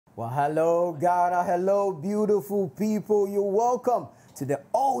Well, hello, Ghana. Hello, beautiful people. You're welcome to the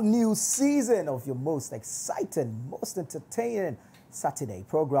all-new season of your most exciting, most entertaining Saturday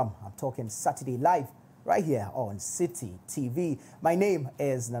program. I'm talking Saturday Live right here on Citi TV. My name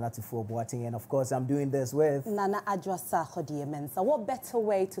is Tuffour, Boateng, and of course, I'm doing this with Adwoa Sarkodie. So what better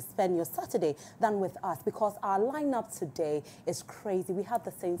way to spend your Saturday than with us? Because our lineup today is crazy. We have the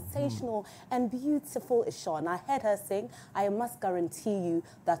sensational and beautiful Eshun. I heard her sing. I must guarantee you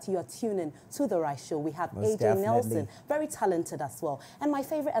that you are tuning to the right show. We have Most AJ definitely. Nelson, very talented as well. And my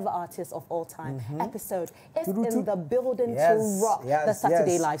favorite ever artist of all time, Epixode, is in the building to rock the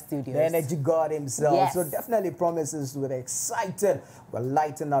Saturday Live studios. The energy god himself. Yes. So definitely promises to be exciting. We'll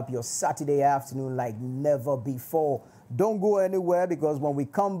lighten up your Saturday afternoon like never before. Don't go anywhere, because when we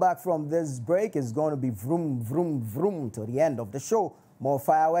come back from this break, it's going to be vroom, vroom, vroom to the end of the show. More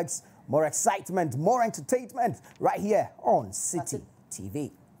fireworks, more excitement, more entertainment right here on Citi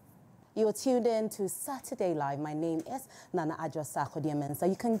TV. You're tuned in to Saturday Live. My name is Adwoa Sarkodie. So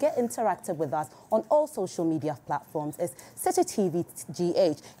you can get interactive with us on all social media platforms. It's Citi TV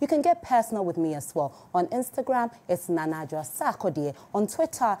GH. You can get personal with me as well. On Instagram, it's Adwoa Sarkodie. On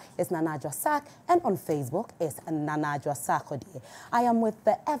Twitter, it's Adwoa Sark. And on Facebook, it's Adwoa Sarkodie. I am with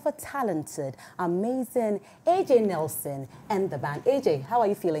the ever-talented, amazing AJ Nelson and the band. AJ, how are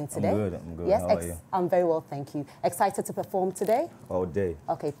you feeling today? I'm good. Yes, how are you? I'm very well, thank you. Excited to perform today? All day.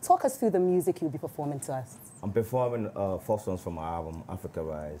 Okay, talk us through the music you'll be performing to us. I'm performing 4 songs from my album, Africa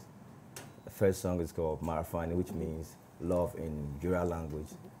Rise. The first song is called Marafani, which means love in Yoruba language.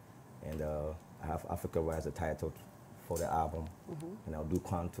 And I have Africa Rise, the title for the album. And I'll do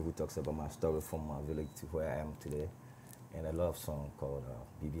Kwantu, which talks about my story from my village to where I am today. And a love song called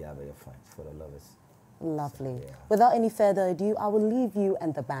Bibi Abe Fight for the lovers. Lovely. So, yeah. Without any further ado, I will leave you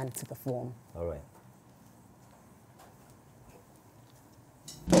and the band to perform. All right.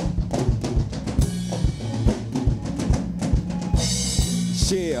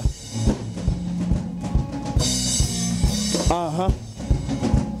 Yeah. Uh-huh.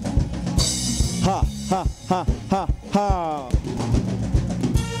 Ha, ha, ha, ha, ha.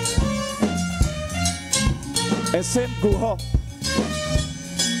 And same go ho.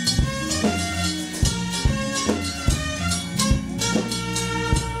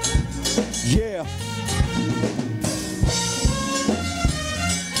 Yeah.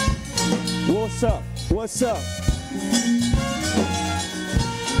 What's up? What's up?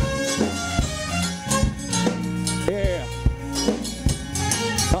 Yeah.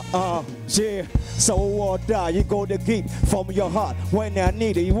 Yeah. So what die, you go to give from your heart. When I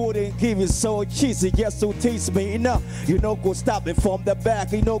need it, you wouldn't give it so cheesy. Just to tease me enough. You know, go stop me from the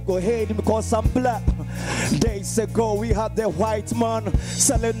back. You know, go hate me because I'm black. Days ago, we had the white man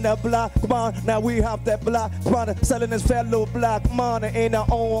selling the black man. Now we have the black man selling his fellow black man in our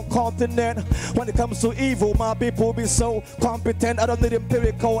own continent. When it comes to evil, my people be so competent. I don't need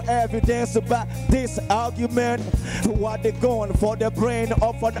empirical evidence to back this argument. Who are they going for? The brain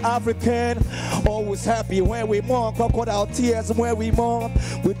of an African. Always happy when we mourn, crocodile tears when we mourn.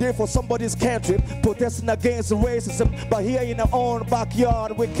 We're there for somebody's country, protesting against racism. But here in our own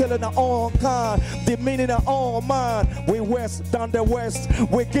backyard, we're killing our own kind, demeaning our own mind. We west down the west,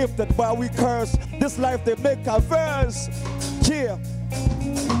 we're gifted but we curse. This life they make our verse. Yeah.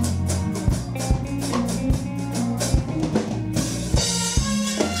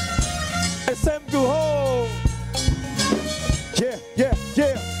 SM go home. Yeah, yeah,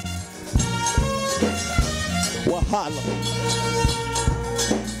 yeah. Wahala.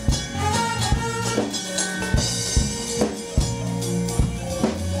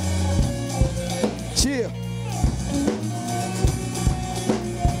 Yeah.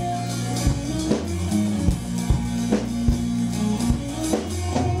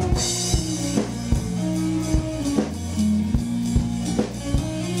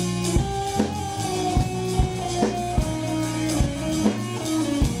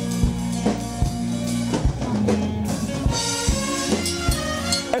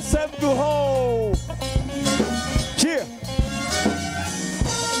 SM go home. Yeah.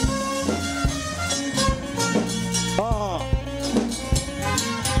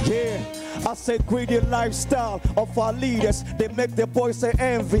 Yeah. I say greedy lifestyle of our leaders. They make the boys say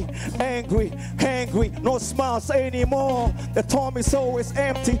envy, angry, hangry, no smiles anymore. The time is always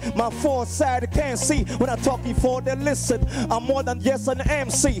empty. My foresight can't see when I'm talking for the listen. I'm more than just an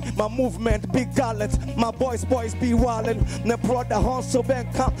MC. My movement be gallant. My boys be wildin'. The brother Hanso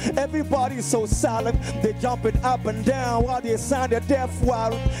Ben come. Everybody's so silent. They jumping up and down while they sign their death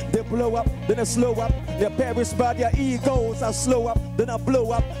warrant. They blow up, then they slow up. They're perished by their egos. I slow up, then I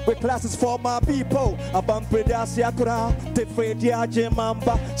blow up with classes for my people. Abang predasi akura, te fredi aje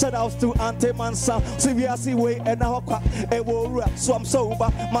mamba. Shout outs to Ante Mansa. See we are see way and now it will rap. So I'm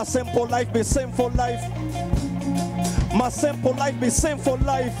sober. My simple life be sinful life. My simple life be sinful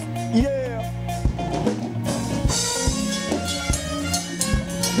life. Yeah.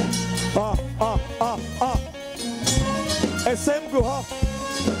 Esemgu ha.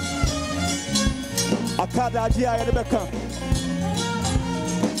 Akada ajia ya Rebecca.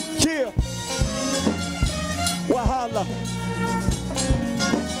 Cheer. Wahala.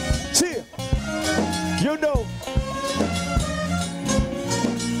 Cheer. You know.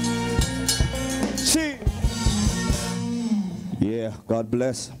 Cheer. Yeah, God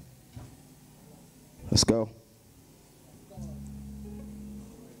bless. Let's go.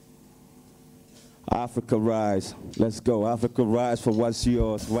 Africa rise. Let's go. Africa rise for what's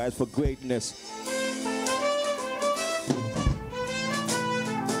yours. Rise for greatness.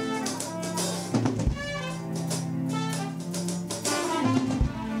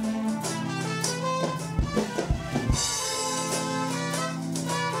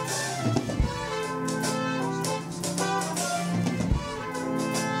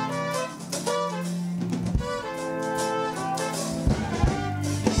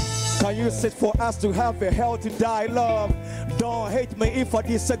 Can you sit for us to have a healthy dialogue? Don't hate me if I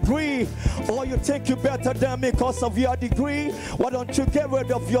disagree, or you think you better than me because of your degree. Why don't you get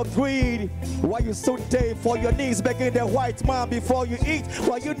rid of your greed? Why you so day for your knees begging the white man before you eat?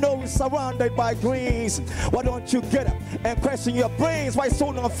 Why you know you're surrounded by greens? Why don't you get up and question your brains? Why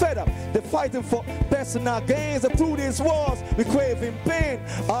so not fed up? They're fighting for personal gains, and through these wars we craving pain.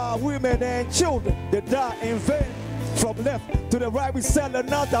 Our women and children, they die in vain. From left to the right, we sell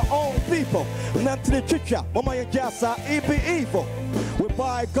another own people. None to the chicha, mama ya jasa, it be evil. We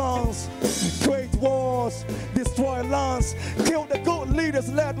buy guns, create wars, destroy lands, kill the good leaders,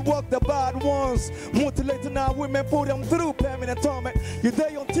 let work the bad ones. Mutilating our women, put them through permanent torment. You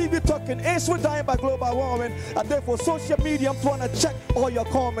day on TV talking, Eshun dying by global warming. And therefore social media, I'm trying to check all your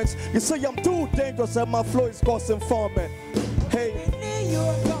comments. You say I'm too dangerous and my flow is causing ferment. Hey,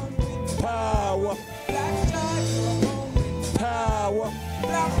 power. Power,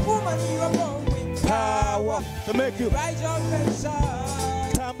 black woman, you are born with power to make you rise your pension.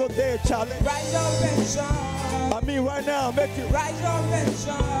 Time no day, Charlie. Rise your pension. I mean, right now, make you rise your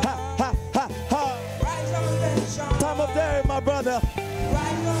pension. Ha ha ha ha. Rise your pension. Time of day, my brother.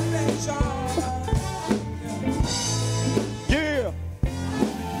 Rise your pension. Yeah.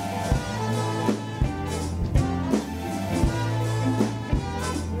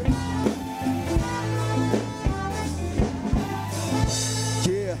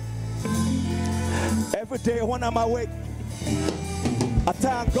 Every day when I'm awake, I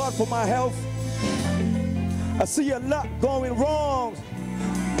thank God for my health. I see a lot going wrong,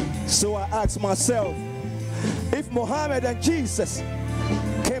 so I ask myself, if Muhammad and Jesus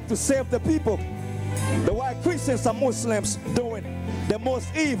came to save the people, then why Christians and Muslims doing the most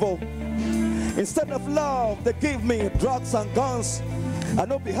evil? Instead of love, they give me drugs and guns. I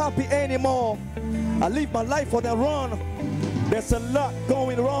don't be happy anymore. I live my life on the run. There's a lot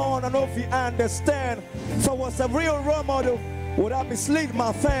going wrong, I don't know if you understand. If I was a real role model, would I mislead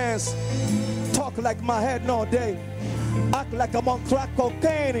my fans? Talk like my head all day, act like I'm on crack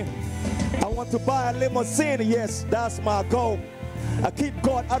cocaine. I want to buy a limousine, yes, that's my goal. I keep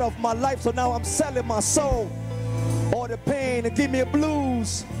God out of my life, so now I'm selling my soul. All the pain and give me a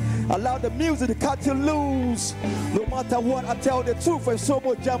blues. Allow the music to cut you loose. No matter what, I tell the truth, and so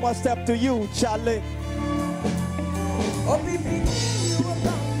much jam I step to you, Charlie.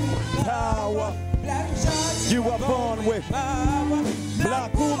 Power, you were born with power.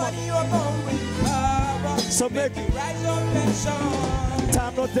 Black woman, you were born with power. So make it rise your pension.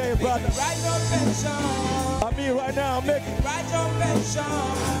 Time no day, brother. Rise your pension. I mean right now, make it rise your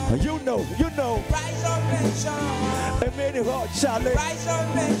pension. You know. Rise your pension. It made it hard, Charlie. Rise your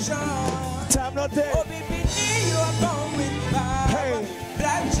pension. Time no day. OBBD, you are born with power. Hey,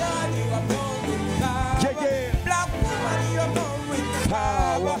 black child, you are born with power. Yeah.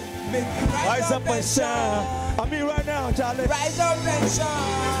 Power, make you rise up and shine. I mean right now, Charlie. Rise up and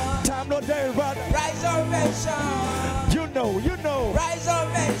shine. Time no day, brother. Rise up and shine. You know. Rise up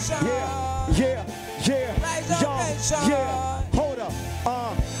and shine. Yeah. Rise up and shine. Yeah. Hold up.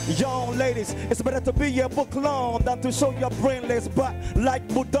 Young ladies, it's better to be a book long than to show your brainless butt like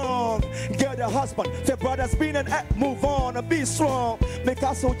Boateng. Get a husband, your brother's been an act, move on and be strong. Make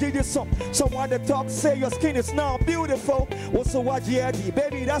us so give you some. So why the talk say your skin is now beautiful? Also what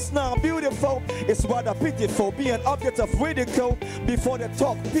baby, that's now beautiful. It's rather pitiful, be an object of ridicule. Before they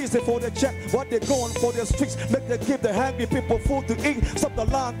talk, peace before they check what they're going for the streets. Make them give the hungry people food to eat. Stop the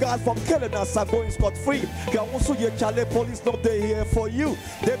land guard from killing us and going scot-free. Also your Charlie police know they're here for you.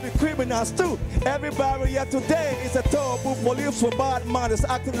 They be criminals too. Everybody here today is a taboo. Police with bad manners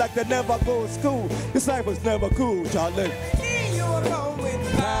acting like they never go to school. This life was never cool, Charlie. You alone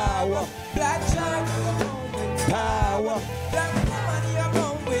with power. Black child, you alone with power. Black woman, you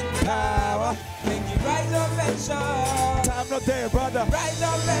alone with power. Make you rise up and shine. Time not there, brother. Rise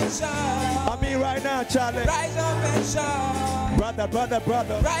up and shine. I mean right now, Charlie. Rise up and shine. Brother.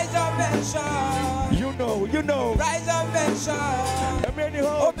 Rise up and shine. You know. Rise up and shine. And many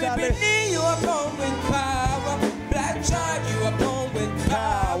hope, Charlie. Baby, you are born with power. Black child, you are born with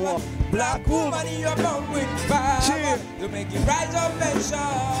power. Black woman, you are born with power. Cheer. To make you rise up and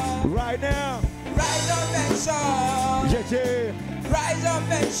shine. Right now. Rise up and shine. Yeah. Rise up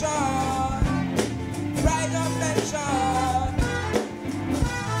and shine. Rise up and shine.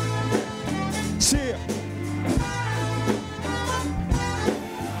 Cheer.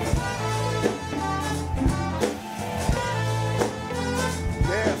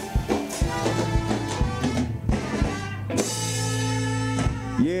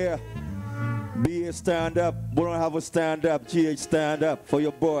 Yeah. Be a stand up. We don't have a stand up. GH stand up for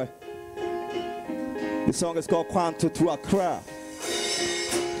your boy. The song is called Quanto to Accra.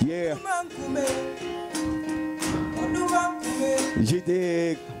 Yeah. You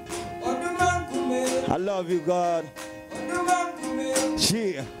dig. I love you, God.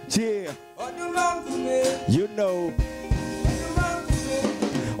 Yeah. You know.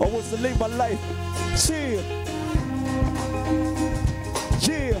 I was to live my life. Yeah.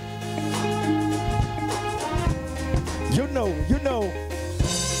 Yeah. You know.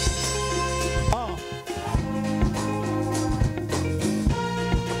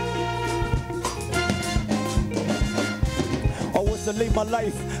 Always to live my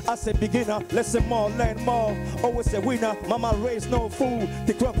life as a beginner, listen more, learn more. Always a winner, mama raised no fool.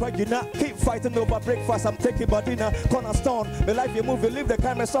 The crowd cry you not, keep fighting over breakfast, I'm taking my dinner. Cornerstone, the life you move, you leave the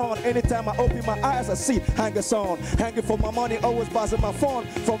cameras on. Anytime I open my eyes, I see hangers on. Hanging for my money, always buzzing my phone.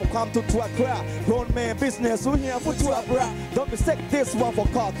 From Quanto to Accra, grown man business, who here for to Accra. Don't mistake this one for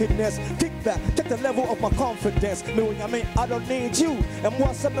cockiness. Kick back, check the level of my confidence. Me when I mean I don't need you, and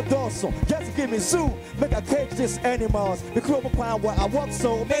what's up the dorsal? Just give me zoo, make I cage these animals. The club of where I walk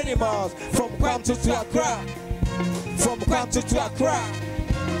so many miles. From Quanto to Accra. From Quanto to Accra.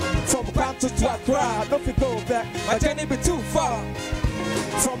 From Quanto to Accra. Don't you go back, my journey be too far.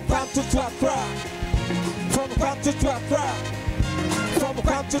 From Quanto to Accra. From Quanto to Accra. From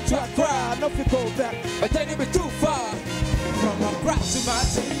Quanto to Accra. Don't you go back, my journey be too far. From Accra to my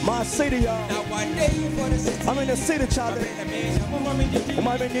city. My city, y'all. Now one day for the city. I'm in the city, Charlie. I'm in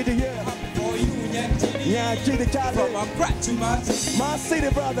the yeah. Yeah, Citi, Charlie. From Accra to my city. My city,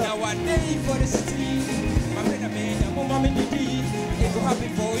 brother. Now one day for the city. My friend, it go happen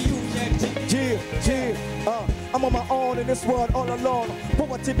for you, yeah. I'm on my own in this world all alone.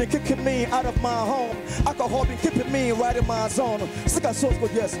 Poverty been kicking me out of my home. Alcohol been keeping me right in my zone. Sick of souls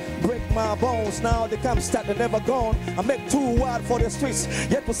could just break my bones. Now they come start, they're never gone. I make too wild for the streets.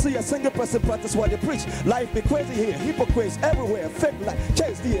 Yet to see a single person practice what they preach. Life be crazy here, hypocrites everywhere. Fake like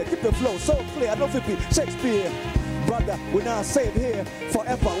chase the air, keep the flow so clear. I don't feel Shakespeare. Brother, we're not safe here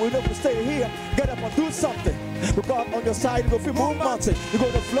forever. We never stay here. Get up and do something. Because on your side, you go feel move mountain. You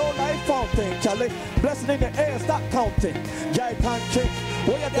go to flow like fountain, Charlie. Blessing in the air, stop counting. Jai country,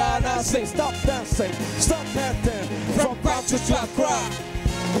 where you down and sing. Stop dancing, stop panting. From Quanto to Accra.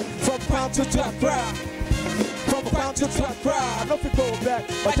 From Quanto to Accra. From Quanto to Accra. I know if you go back,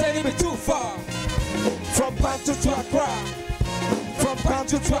 but then it be too far. From Quanto to Accra. From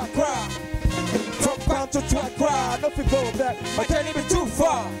Quanto to Accra. From Quanto to Accra, don't you go back, I can't even too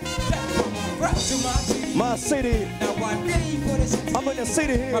far. My city, now one day for the city. I'm in the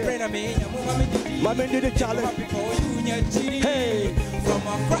city here. My man did it, Charlie. Hey, from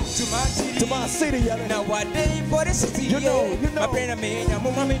Accra to my city, yeah. Now one day for the city. You know.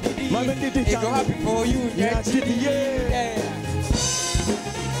 My man did it, Charlie. Happy for you, yeah, City, yeah.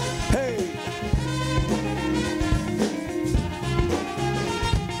 Hey.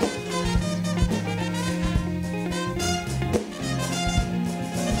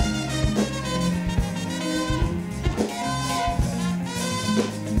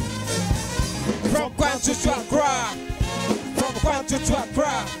 From Quanto to Accra. From Quanto to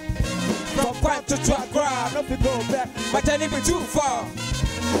Accra. From Kwan to Accra. Nothing go back. My journey be too far.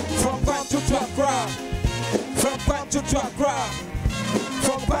 From Kwan to Accra. From Kwan to Accra.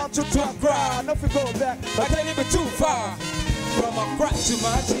 From Kwan to Accra. Nothing go back. My journey be too far. From Accra to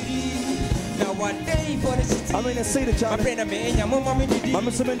my city. Now one day for the city. I'm in the city, child. My brain a man, your mama me did.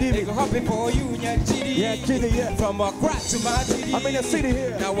 Mama some They go happy for you, yeah, Citi. Yeah, Citi, yeah. From Accra to my city. I'm in the city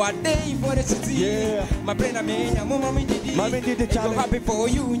here. Now one day for the city. Yeah. My brain a man, your mama me did. Mama did the They go challenge. happy for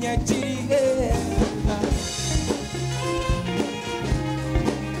you, yeah, Citi. Yeah.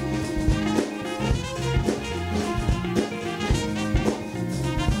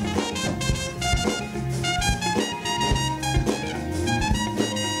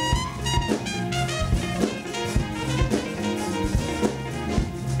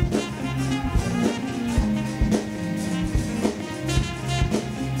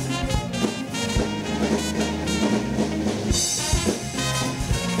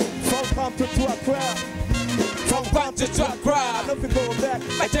 To Accra. From Kwan to Accra. Nothing go back.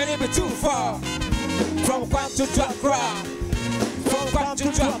 My journey be too far. From Kwan to Accra. From Kwan to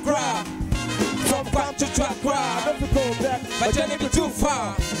Accra. From Kwan to Accra. Nothing go back. My journey be too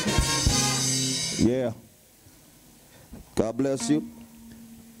far. Yeah. God bless you.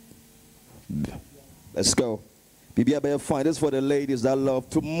 Let's go. Maybe I better find this for the ladies that love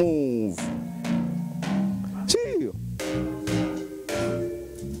to move. Chill.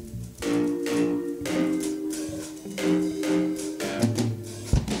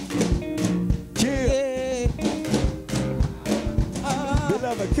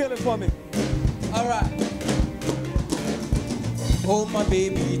 Kill it for me. All right. Oh my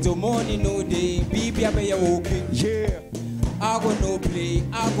baby, the morning no day, baby I be okay. Yeah. I go no play,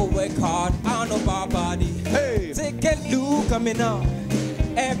 I go work hard, I know my body. Hey. Take a look at me now.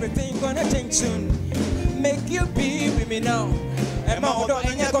 Everything gonna change soon. Make you be with me now. And my order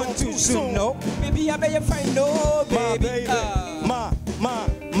ain't you gone too soon, no. Baby I be you find no baby. My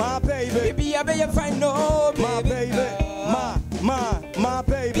baby. My baby. Baby I be you find no baby. My baby. My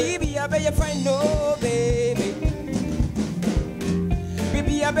baby. Baby, I bet you find no baby.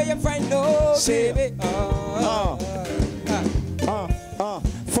 Baby, I bet you find no baby.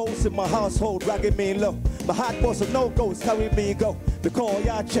 Folks in my household ragging me low. My hot boss of no ghosts carry me go. The call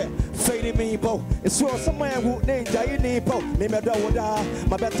ya check, fading me bow. It's sure somewhere who ninja you need bow. Me me do da,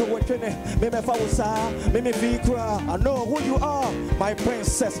 my better working it. Me me fawsa, me be cry. I know who you are, my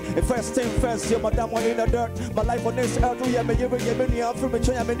princess. The first thing first, you're madam one in the dirt. My life on this earth, yeah, me give me a from me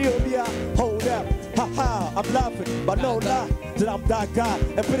try me new beer. Hold up, ha ha, I'm laughing, but no lie. That I'm that guy,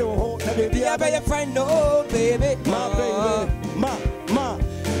 and pretty hold. Baby, I bet you find no baby. My baby, my.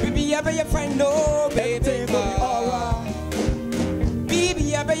 Baby, I bet you find no baby. Everything will be alright.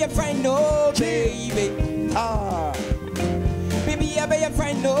 Baby, I bet you find no baby. Ah. Baby, I bet you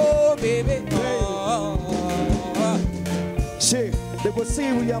find no baby. Shit, they will see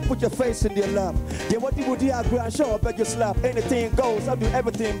you and put your face in their lap. Yeah, what you would do, I grant show up at your slap. Anything goes, I do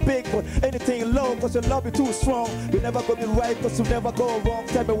everything big, but anything low, cause your love is too strong. You never go be right, cause you never go wrong.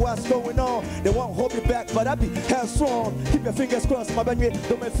 Tell me what's going on. They won't hold you back, but I be headstrong. Keep your fingers crossed, my baby.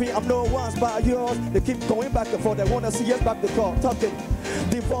 Don't make me, I'm no one's by yours. They keep going back and forth, they wanna see us back the call. Talking,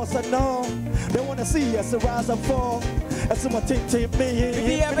 divorce and no. They wanna see us rise and fall. That's my team me.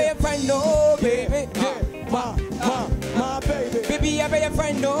 Baby, I bet you find no baby. My baby. Baby, I bet you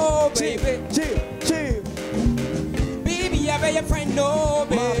find no baby. Chill. Baby, I bet you find no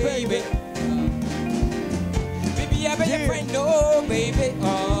baby. My baby. Baby, I bet you find no baby.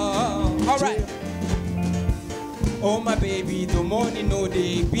 All right. Oh my baby, the morning no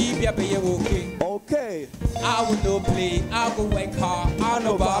day, baby, I bet you okay. Okay. I will no play, I will work hard, I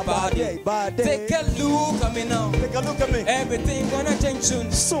know about it. Take a look at me now. Take a look at me. Everything gonna change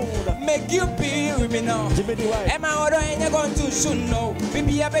soon. Make you be with me now. Give me the right. Am I order ain't going too soon? No.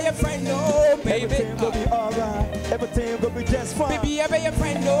 Baby, I bet you find no baby. Everything will be alright. Everything will be just fine. Baby, I bet you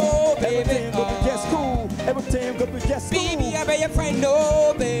find no baby. Everything will be just cool. Everything will be just cool. Baby, I bet you find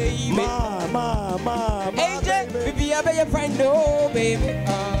no baby. My AJ, baby. baby, I bet you find no baby.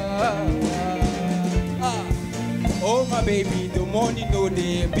 Oh my baby, the morning no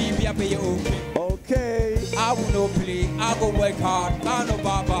day, baby, I bet you okay. Okay. I will no play, I go work hard, I know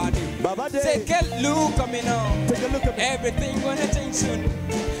Baba day. Take a look at me now. Take a look at me. Everything gonna change soon.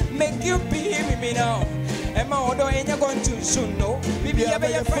 Make you be with me now. And my order ain't you going too soon, no. Baby, I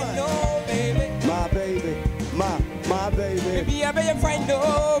bet you find no baby. My baby. My baby. Baby, I bet you find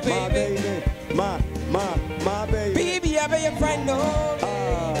no baby. My baby. My baby. Baby, I bet you find no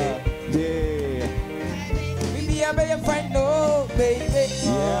baby. Yeah. Baby, I bet you find no baby.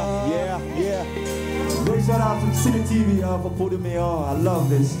 Yeah. big shout out to Citi TV for putting me on. I love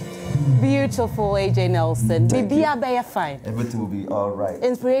this. Beautiful, AJ Nelson. Bibia Beya fine. Everything will be all right.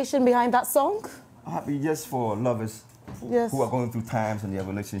 Inspiration behind that song? Happy just for lovers who are going through times in their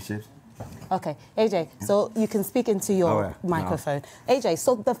relationships. Okay, AJ, so you can speak into your microphone. No. AJ,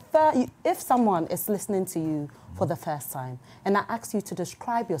 so if someone is listening to you for the first time and I ask you to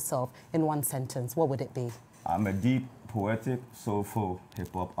describe yourself in one sentence, what would it be? I'm a deep, poetic, soulful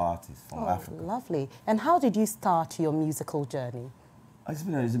hip-hop artist from Africa. Lovely. And how did you start your musical journey? It's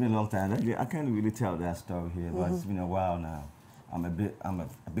been a long time. I can't really tell that story here, but it's been a while now. I'm a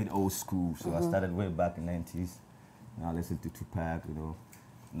bit old school, so I started way back in the 90s. I listened to Tupac, you know,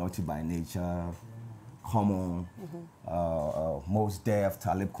 Naughty by Nature, Common, Mos Def,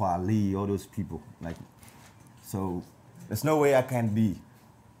 Talib Kweli, all those people. Like, so there's no way I can be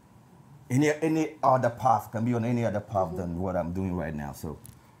any other path, can be on any other path than what I'm doing right now. So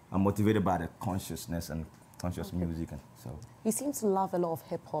I'm motivated by the consciousness and conscious music. And so you seem to love a lot of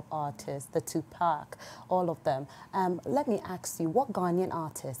hip-hop artists, the Tupac, all of them. Let me ask you, what Ghanaian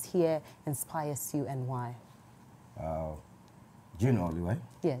artist here inspires you and why? Generally, right?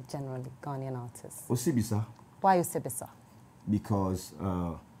 Yeah, generally, Ghanaian artists. Osibisa. Why Osibisa? Because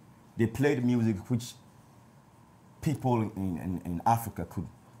they played music which people in Africa could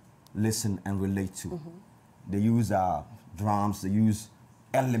listen and relate to. They use drums, they use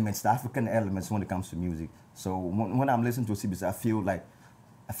elements, the African elements when it comes to music. So when I'm listening to Osibisa,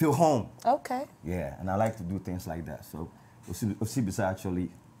 I feel home. Okay. Yeah, and I like to do things like that. So Osibisa actually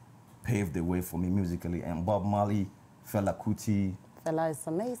paved the way for me musically, and Bob Marley, Fela Kuti. Fela is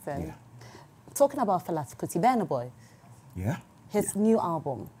amazing. Yeah. Talking about Fela Kuti, Burna Boy. Yeah. His new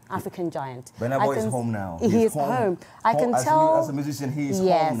album, African Giant. Burna Boy is home now. He's home. I can tell. As a musician, he is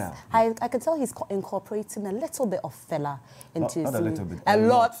home now. I can tell he's incorporating a little bit of Fela into his music. Not a little bit. A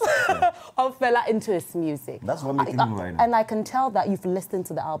lot of Fela into his music. That's what making him right now. And I can tell that you've listened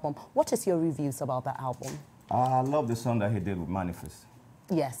to the album. What is your reviews about that album? I love the song that he did with Manifest.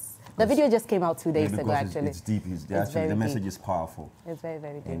 Yes. The video just came out 2 days ago, actually. It's deep. The message is powerful. It's very,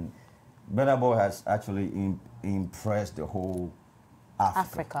 very deep. And Burna Boy has actually impressed the whole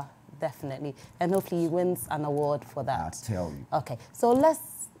Africa. Definitely. And hopefully he wins an award for that. I tell you. Okay, so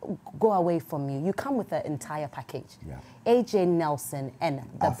let's go away from you. You come with an entire package. Yeah. AJ Nelson and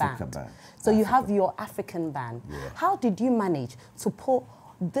the band. So you have your African band. Yeah. How did you manage to put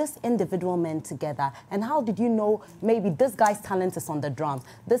this individual men together, and how did you know maybe this guy's talent is on the drums,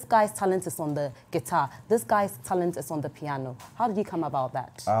 this guy's talent is on the guitar, this guy's talent is on the piano? How did you come about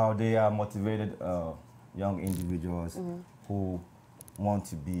that? They are motivated young individuals who want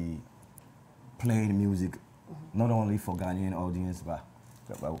to be playing music not only for Ghanaian audience, but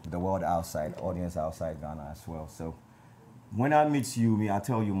the world outside, audience outside Ghana as well. So when I meet you, I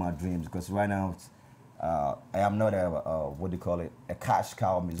tell you my dreams, because right now I am not a cash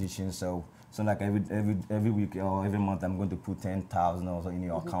cow musician. So like every week or every month I'm going to put 10,000 or so in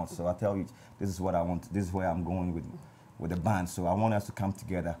your account. So I tell you, this is what I want. This is where I'm going with the band. So I want us to come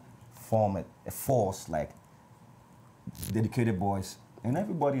together, form a force, like dedicated boys, and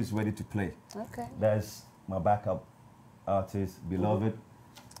everybody is ready to play. Okay. There's my backup artist, beloved,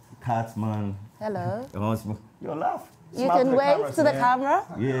 Catman. Hello. Your laugh. You can wave to the camera.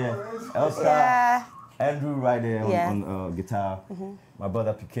 Yeah. Elsa. Yeah. Andrew right there on guitar. My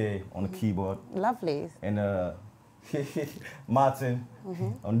brother PK on the keyboard. Lovely. And Martin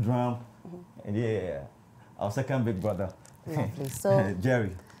on drum. And yeah, our second big brother. Lovely. So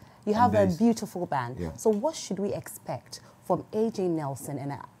Jerry. You have a beautiful band. Yeah. So what should we expect from AJ Nelson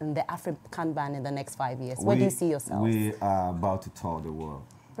and the African band in the next 5 years? Where do you see yourselves? We are about to tour the world.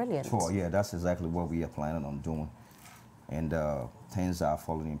 Brilliant. Tour, yeah, that's exactly what we are planning on doing. And things are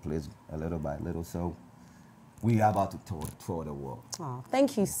falling in place a little by little. So we are about to tour the world. Oh,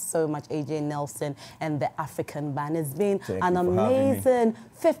 thank you so much, AJ Nelson and the African band. It's been an amazing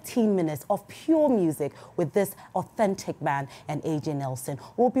 15 minutes of pure music with this authentic band and AJ Nelson.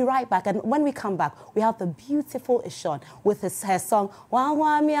 We'll be right back. And when we come back, we have the beautiful Eshun with her song,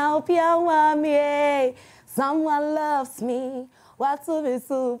 Someone Loves Me. I'm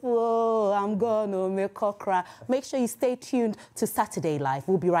gonna make her cry. Make sure you stay tuned to Saturday Live.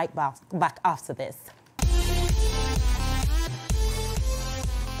 We'll be right back after this.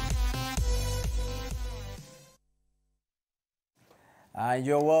 And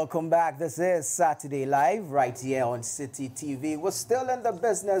you're welcome back. This is Saturday Live right here on Citi TV. We're still in the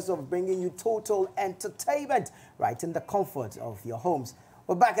business of bringing you total entertainment right in the comfort of your homes.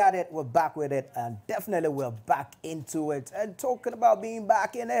 We're back at it, we're back with it, and definitely we're back into it. And talking about being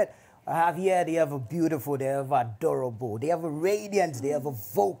back in it, I have here, they have a beautiful, they have adorable, they have a radiant, they have a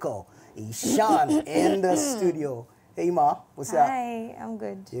vocal, Eshun in the studio. Hey Ma, what's up? Hi, I'm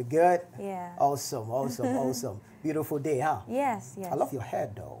good. You good? Yeah. Awesome, awesome, awesome. Beautiful day, huh? Yes, yes. I love your hair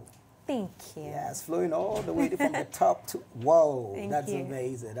though. Thank you. Yeah, it's flowing all the way from the top to, whoa, Thank that's you.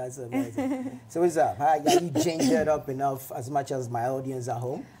 amazing, that's amazing. So what's up? Are you gingered up enough as much as my audience at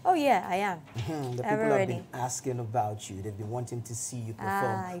home? Oh yeah, I am. The Ever people have ready. been asking about you. They've been wanting to see you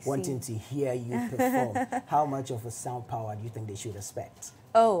perform, I see. wanting to hear you perform. How much of a sound power do you think they should expect?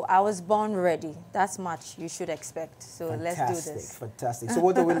 Oh, I was born ready. That's much you should expect. So let's do Fantastic, this. fantastic. So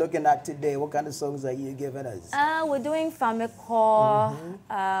what are we looking at today? What kind of songs are you giving us? We're doing Famicor,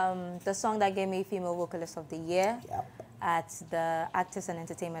 the song that gave me Female Vocalist of the Year Yep. at the Actors and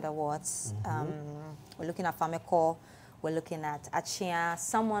Entertainment Awards. We're looking at Famicor. We're looking at Achia,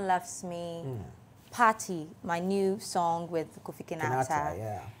 Someone Loves Me, Party, my new song with Kofi Kinata. Kinata,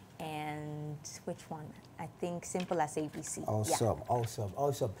 yeah. And which one? I think Simple as ABC. Awesome, Yeah. awesome,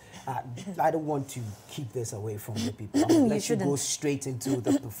 awesome. I don't want to keep this away from the people. I'm gonna let you go shouldn't. straight into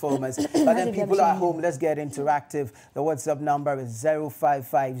the performance. But then people at home, let's get interactive. The WhatsApp number is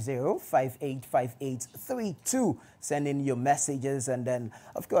 0550-585832. Send in your messages, and then,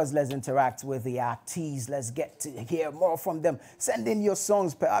 of course, let's interact with the artists. Let's get to hear more from them. Send in your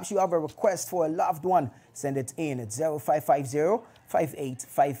songs. Perhaps you have a request for a loved one. Send it in at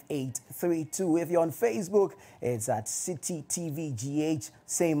 0550-585832. If you're on Facebook, it's at Citi TV GH,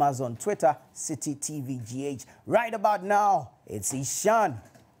 same as on Twitter, Citi TV GH. Right about now, it's Eshun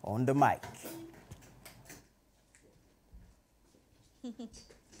on the mic.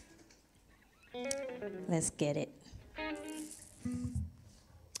 Let's get it.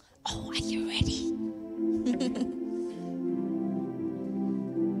 Oh, are you ready?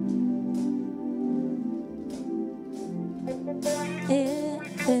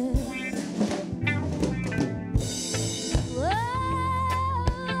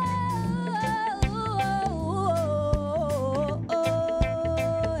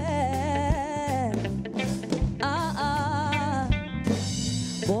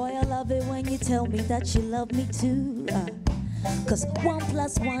 Boy, I love it when you tell me that you love me too. 'Cause 1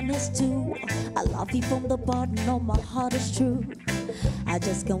 + 1 is 2. I love you from the bottom, no, my heart is true. I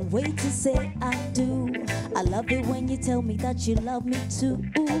just can't wait to say I do. I love it when you tell me that you love me too.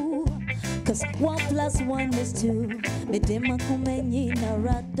 'Cause 1 + 1 is 2. Medema kumenyi na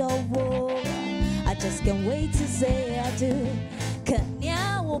radowo. I just can't wait to say I do.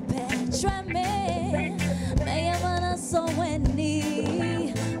 Kanya wo petra me. May I wanna so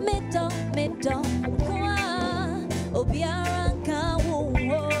weni. Me don't kwa. Obiaranka wo.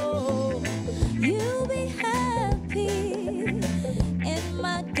 You be happy in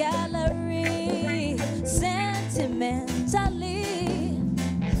my gallery. Sentimentally. Tell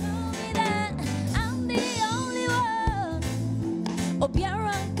me that I'm the only one.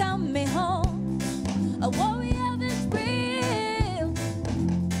 Obiaranka me home. What we have is real.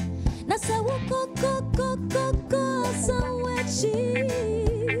 Now say go somewhere cheap.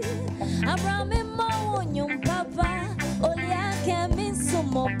 Around me more on your papa. Only I can miss some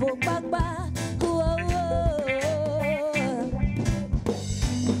more papa.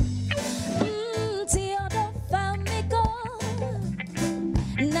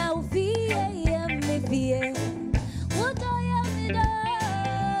 Now VA me VA. What do you mean?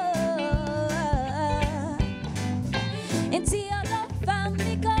 Into your love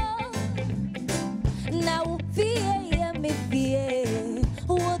family go. Now VA me VA.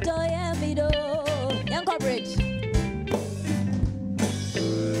 What do you mean? Young coverage.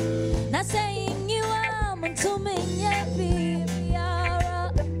 Now saying you are to me, yeah, baby.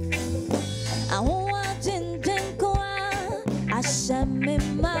 I want to drink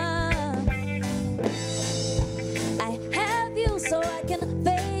I have you so I can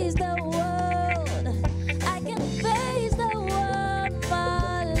face the world. I can face the world,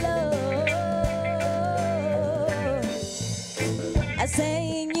 my love. I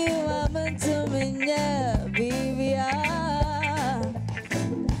saying you are meant to me, yeah, baby.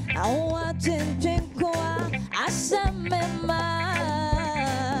 I want to drink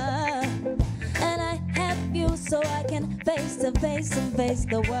so I can face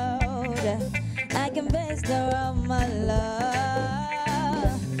the world. I can face the world, my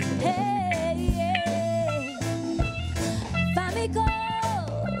love. Hey, yeah. Famiko,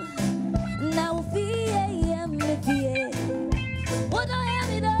 now VA, what do I am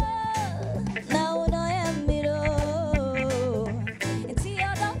it all? Now what I am it all? It's the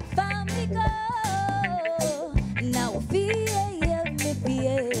other Famiko, now VA,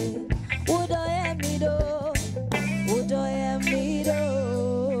 what I am it all? What I am it all?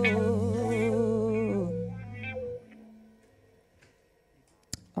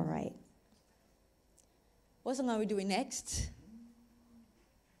 we doing next?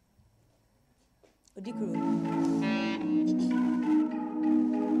 Odikuru.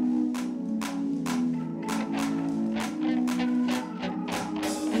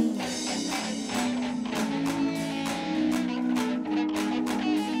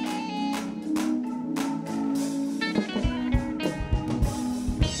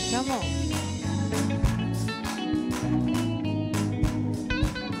 Come on.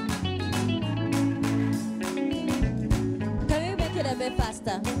 Can we make it a bit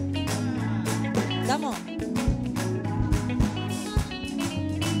faster? Come on.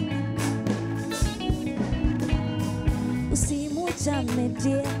 Usimu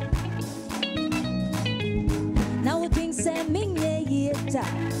chamedia. Now think say minye yeta.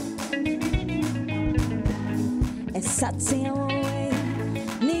 Esati away.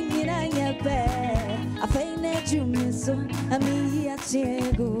 Ningina nyepe. Afeine jumiso. Ami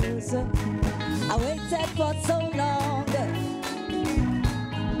achiegoso. I waited for so long.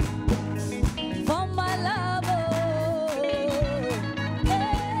 For my love,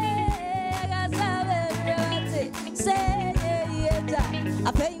 I got something say yeah.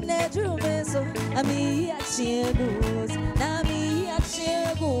 I paint the dream so I me action goes, now me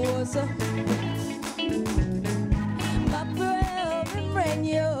action goes. My prayer bring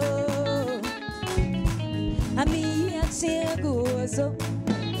you, I me action goes.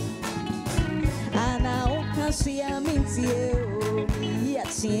 And I can't see I'm into you, me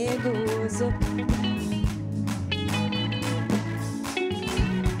action goes.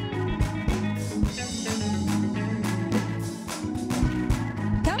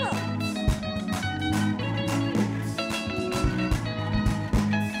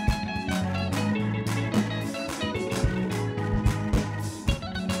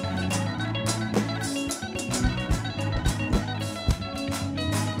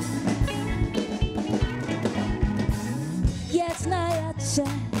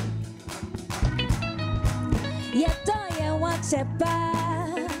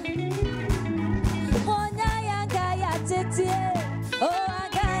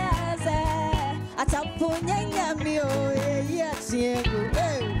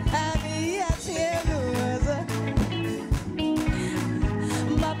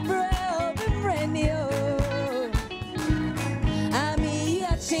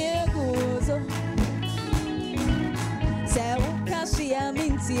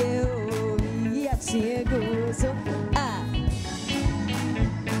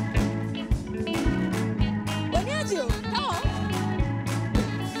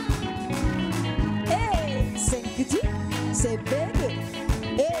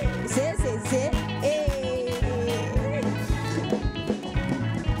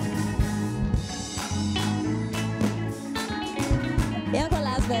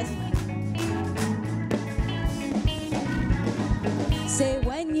 Say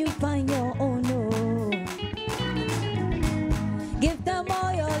when you find your own, oh, give them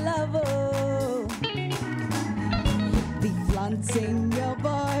all your love, oh. Be flaunting your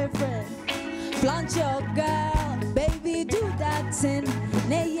boyfriend, flaunt your girl, baby do that thing.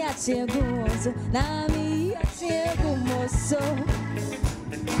 Nay yache gumoso, na mi yache gumoso.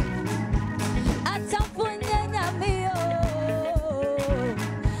 Atapunye nyami oh,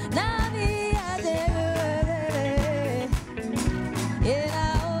 na mi yache.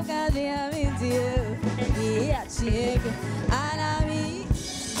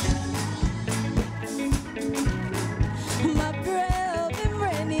 My prayer been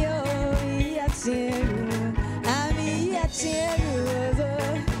ready, oh,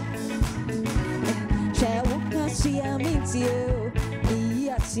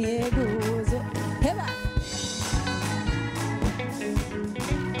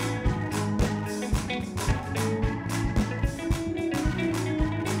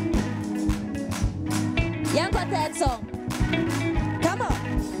 Young got that song. Come on.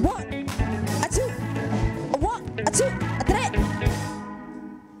 1, a 2, a 1, a 2, a 3.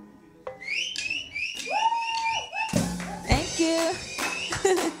 Thank you.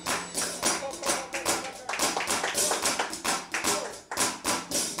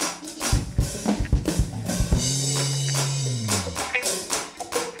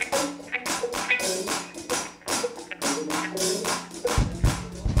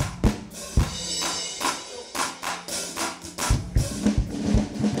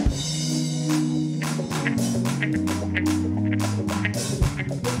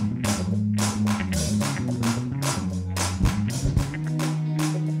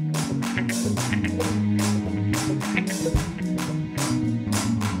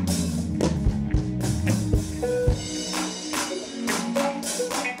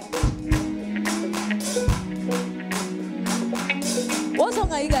 What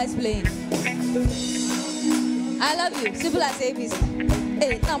song are you guys playing? I love you. Simple as ABC.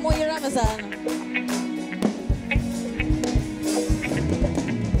 Hey, now more your Ramazan.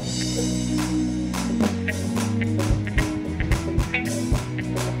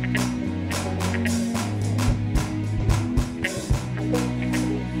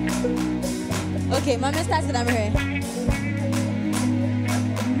 Okay, my man starts and I'm here.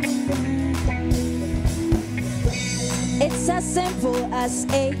 It's as simple as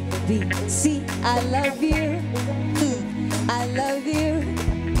A, B, C. I love you. I love you.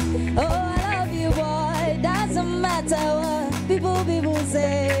 Oh, I love you, boy. Doesn't matter what people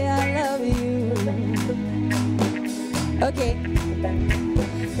say. I love you. Okay.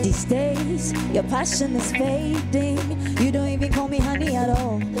 These days, your passion is fading. You don't even call me honey at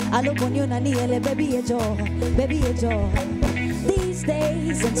all. I look on you, Nani, baby, a jaw, baby, a jaw. These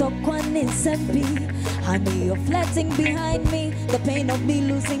days, and talk one is empty. Honey, you're flirting behind me. The pain of me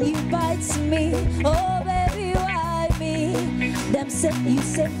losing you bites me. Oh, baby, why me? Them say you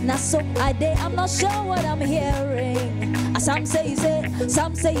say, now so I did. I'm not sure what I'm hearing. Some say you say,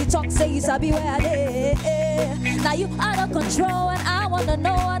 some say you talk, say you sabi where I did. Now you out of control and I wanna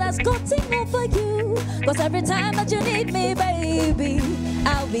know what has gotten over you. Cause every time that you need me, baby,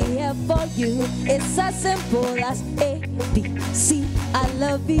 I'll be here for you. It's as simple as A, B, C. I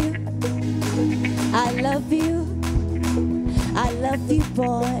love you. I love you. I love you,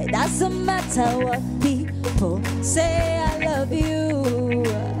 boy. Doesn't matter what people say. I love you.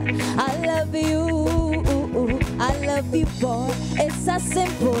 I love you. I love you, boy. It's as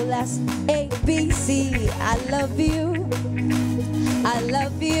simple as A, B, C. I love you. I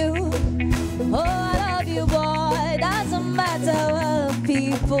love you. Oh, I love you, boy. Doesn't matter what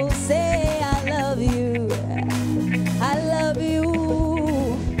people say. I love you. I love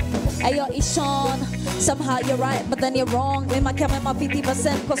you. Hey, yo, Eshun. Somehow you're right, but then you're wrong. In my camera, my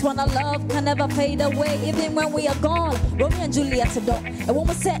 50%. Cause when I love can never fade away, even when we are gone. Romeo and Juliet a dog. And when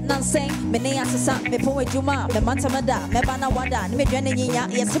we set and sing, me ne asasa, me poe juma, me mantamada, me bana wada, me dwene nyinya,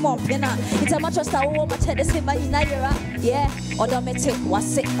 yes, mo pena. It's a much as I want my head is in my inayera. Yeah, or don't me take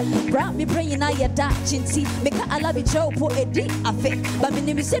what's it. Brought me praying na ya da chinty. Make a love it joe, put a D a fit. But me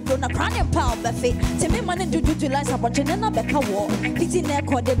name is it, don't a crying power buffet. To me, man, and do lies up watching and a becker war. Pity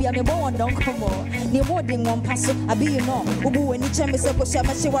neck or there be a me born, don't come more. More than one pass, I be you know. Ubu and each time is a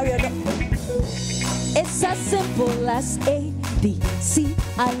warrior. It's as simple as A, B, C.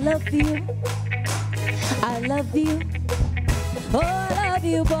 I love you. I love you. Oh, I love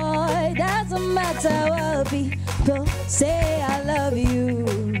you, boy. Doesn't matter what people say. I love you.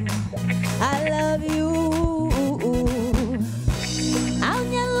 I love you.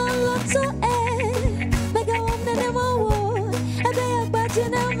 I'm your little A. Make a woman in my world. I be a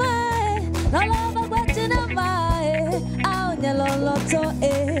button of mine. No love. Lotto,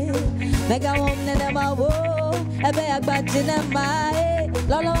 mega woman in my woe, a bag batch in my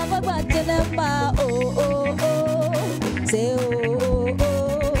Lolo of a batch in my oh,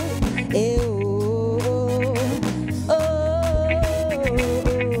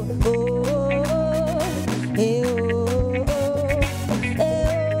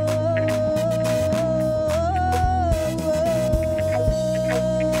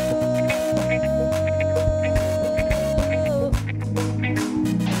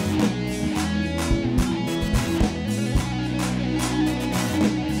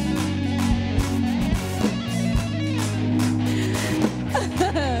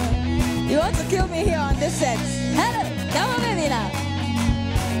 say hello, come on, baby now.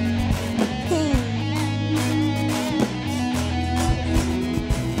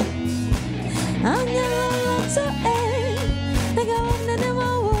 I'm your little A. I got one in my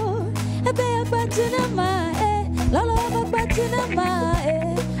wall. I pay a button in my A. Lolo of a button in my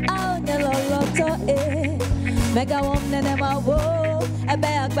A. I'm your little A. Mega woman in my wall. I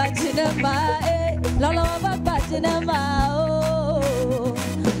pay a button in my A. Lolo of a button in my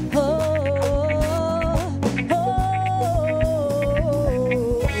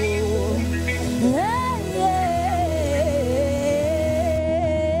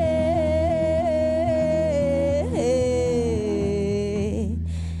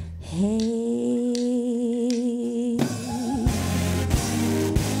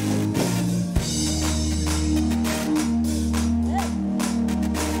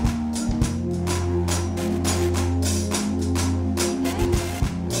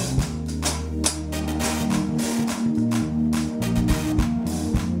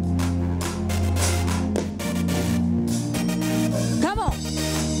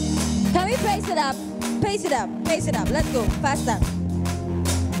Pace it up, let's go, faster.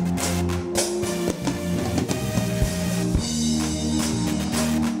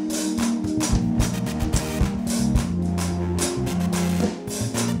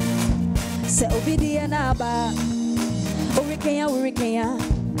 Obidianaba. Urikea.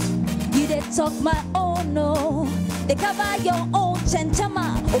 You did talk my own, no. They cover your own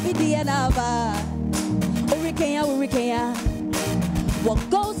chentama. Obidianaba. Urikea. What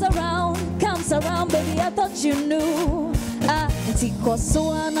goes around comes around, baby. I thought you knew. Nti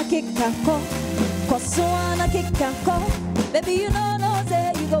kosuana kikako. Baby, you know, no,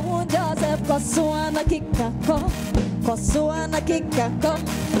 say you go wound yourself. Kosuana kikako.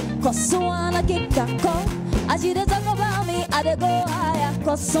 As you talk about me, I dey go higher.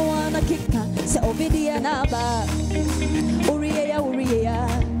 Kosuana kika. Say Obidianaba. Uriya.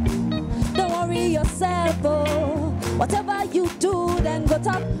 Don't worry yourself, oh. Whatever you do, then go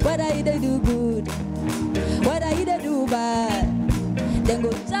top. Whether you do good, whether you do bad, then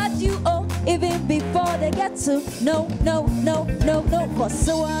go judge you, oh, even before they get to. No.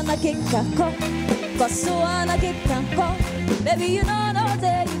 Kosuana kikako. Baby, you know, no,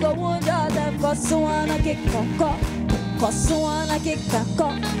 say you go wound yourself. Kosuana kikako.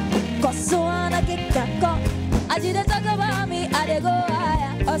 As you talk about me, I dey go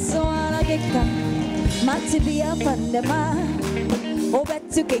higher. Kosuana kikako. Matibia pandema.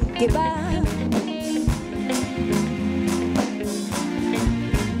 Obetu kinkiba.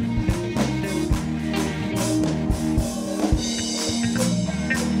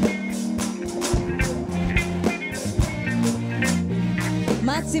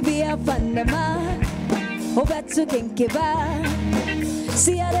 Matibia pandema. Obetu kinkiba.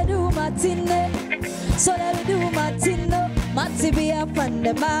 See how they do matine. So they do matino. Matibia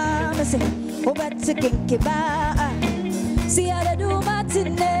pandema. Obetu kinkiba. See how they do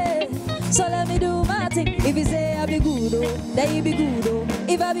matine. So let me do my thing. If you say I be good, oh, then you be good, oh.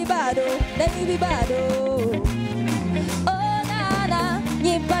 If I be bad, oh, then you be bad, oh. Oh, na,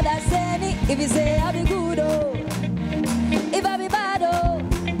 nyimpada seni. If you say I be good, oh. If I be bad, oh.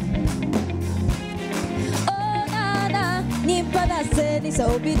 Oh, na, nyimpada seni. So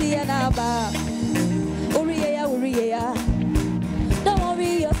Obidianaba. Uriya. Don't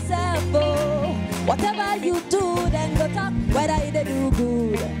worry yourself, oh. Whatever you do, then go talk. Whether you do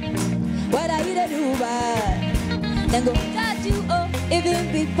good, whether you do bad, then go judge you, oh,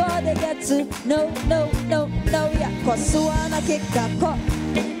 even before they get to. No, yeah. Kosuana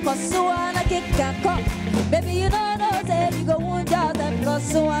kikako. Baby, you know, no, say you go wound yourself.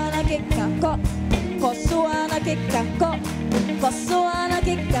 Kosuana kikako.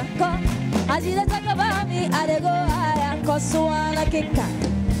 As you talk about me, I dey go higher. Kosuana kikako.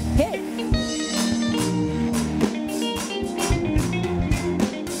 Hey.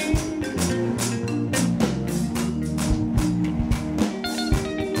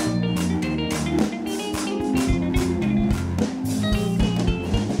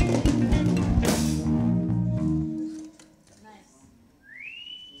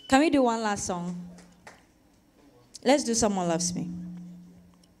 Can we do one last song? Let's do Someone Loves Me.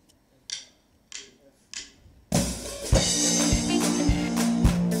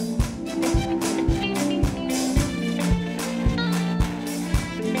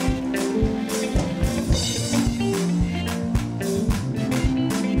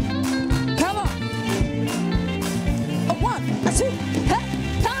 Come on. A 1, a 2, hey,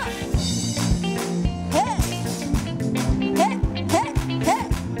 come on. Hey.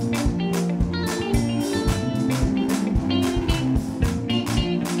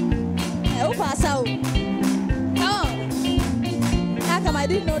 Pass out. Come on. How come I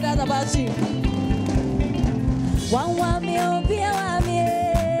didn't know that about you?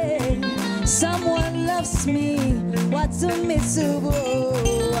 Someone loves me. What's to me to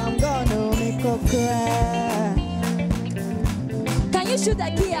I'm gonna make her cry. Can you shoot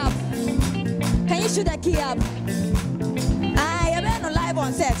that key up? I am on live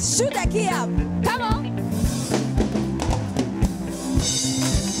on set. Shoot that key up. Come on.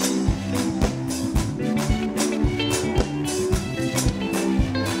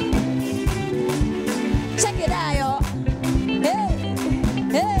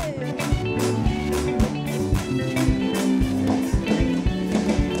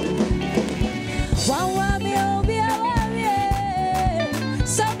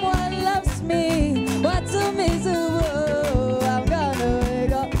 Someone loves me. What to me to I'm gonna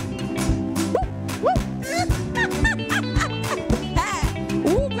wake up. Woo. Hey,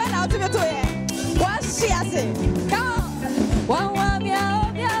 who been out to me to it? What she has it? Come on.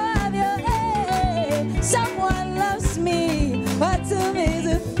 Someone loves me. What to me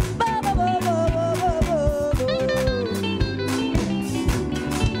to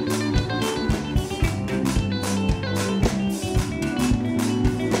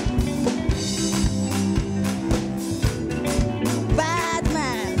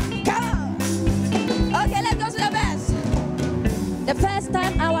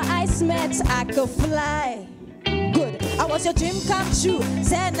could fly. Good, I was your dream come true.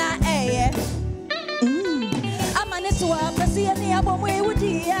 Say na eh. I'm an swap, I see any album way with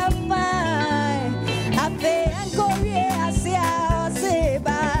the fine. I pay and Korea, I say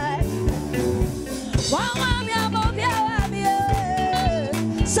bye.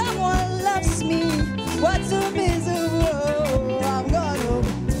 Someone loves me. What's the miserable? I'm gonna.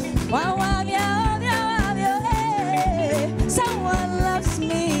 Someone loves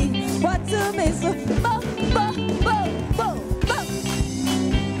me. What's the miserable?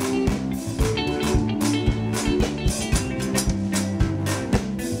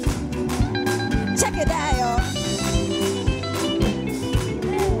 Check it out, y'all.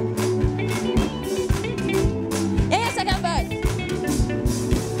 Yes, second verse.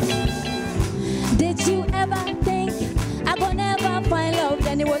 Did you ever think I could never find love?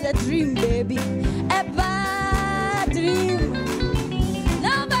 Then it was a dream, baby. A bad dream.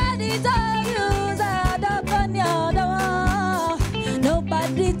 Nobody told you that open your door.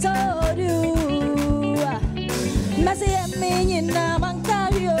 Nobody told you. Messy at me in a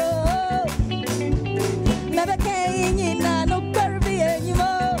mancario. Never came in a no pervy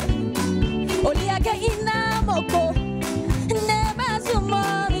anymore. Only I get in a moco. Never so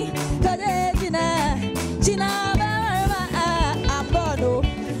mommy. Gina, I'm gonna.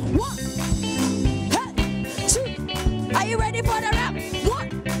 1, 2. Are you ready for the rap? 1,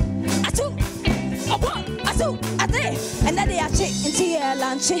 2, 1, 2, 3. And then they are chick into your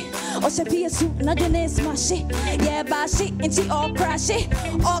lunch. Or she be a soup, not the name smash it. Yeah, bash it into all crash it.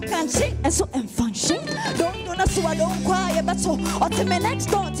 All can shit and so and fun shit. Don't so I don't cry about so. Or to me next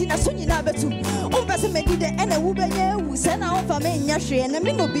door, Tina Sunny Nabetu. Oh, but me did the end of Uber, who send out for me, Yashi, and the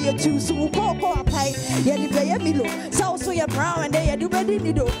mingo be a two, so call pie. Yeah, the player below. So you're brown and they do ready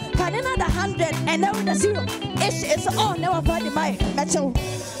to do. Can another 100 and now the 0. It's all never find my metal.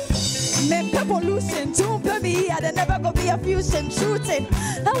 Men people losing, 2 baby, I'd never go be a fusion shooting.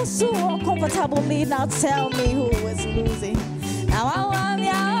 That was so uncomfortable. Me now tell me who is losing. Now I want you.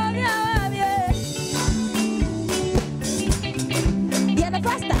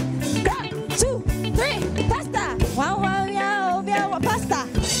 Faster, grab 2, 3, faster. 1, pasta.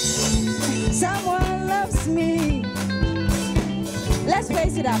 Someone loves me. Let's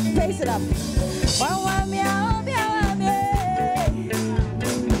face it up. 1, meow.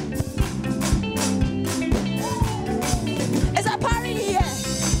 It's a party here.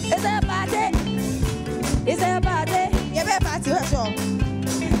 It's a party. Yeah, we're party. That's all.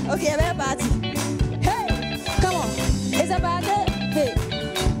 Okay, we're party. Hey, come on. It's a party. Hey.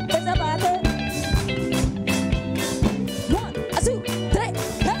 It's about it. 1, 2, 3,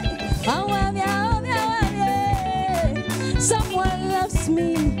 hey! Someone loves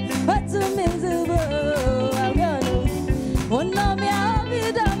me. What's a miserable? I'm gonna. Oh no,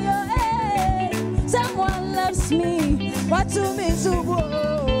 hey! Someone loves me. What's a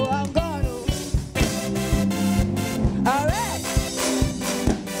miserable? I'm gonna. All right.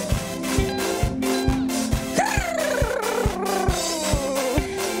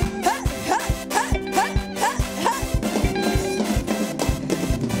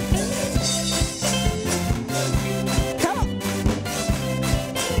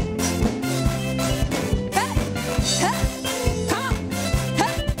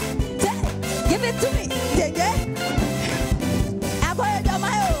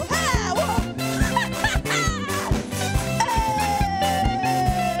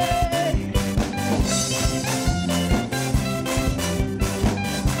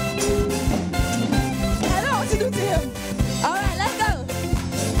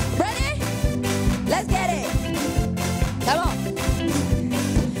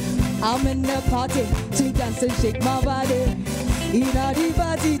 I'm in the party to dance and shake my body. In the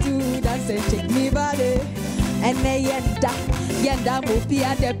party to dance and shake me body. And they yenda mupi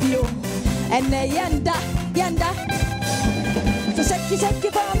at the pio. And they yenda. So shake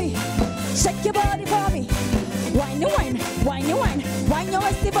it for me. Shake your body for me. Wine your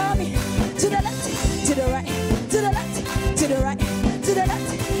waist for me. To the left, to the right, to the left, to the right, to the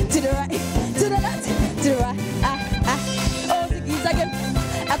left, to the right, to the left, to the right. Oh, ziggy again.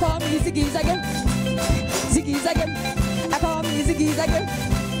 I call me Ziggy again. I call me Ziggy again.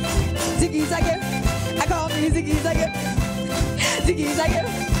 I call me Ziggy again.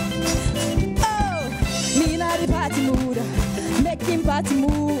 Oh, me not the party mood, making party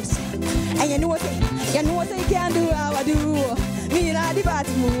moves. And you know what you can do, how I do. Me not the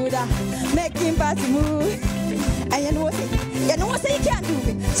party mood, making party moves. And you know what you can do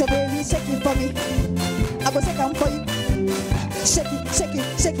me. So baby, shake it for me. I go second for you. Shake it,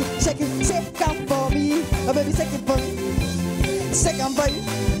 second for me. Oh baby, shake it for me. Second for you.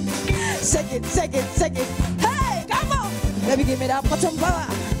 shake it, shake it, shake it. Hey, come on. Let me give me that bottom power,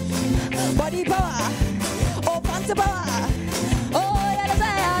 body power, oh pants power. Oh, yeah,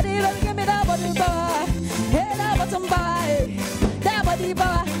 let me give me that body power, hey, that bottom power, that body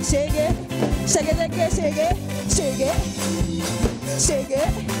power. Shake it, shake it, shake it, shake it, shake it, shake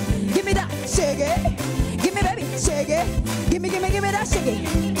it. Give me that, shake it. Give me, baby, shake it. Give me that, shake it,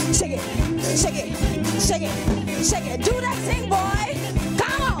 shake it, shake it, shake it, shake it. Do that thing, boy.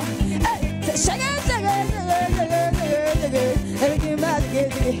 Come on. Hey, shake it, shake it, shake it, shake it, shake it. Let me give me that, shake it,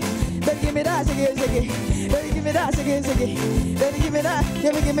 shake it. Let me give me that, shake it, shake it. Let me give me that, shake it, shake it. Let me give me that,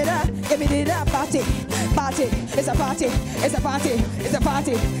 give me that, give me that party, party. It's a party, it's a party, it's a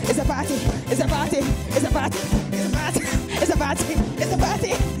party, it's a party, it's a party, it's a party, it's a party, it's a party, it's a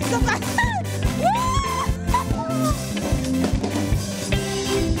party, it's a party.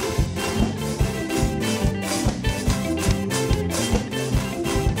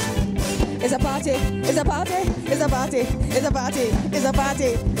 It's a party, it's a party, it's a party, it's a party, it's a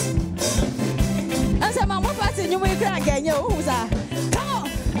party. I said, Mama, party, you will crack again, you who's that? Come on,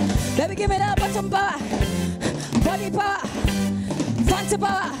 let me give me that bottom power, body power, fancy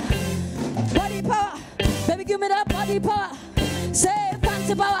power, body power. Let me give me that body power, say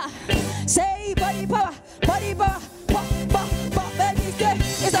fancy power, say body power, body power. Baby, say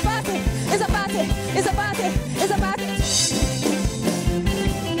it's a party, it's a party, it's a party, it's a party.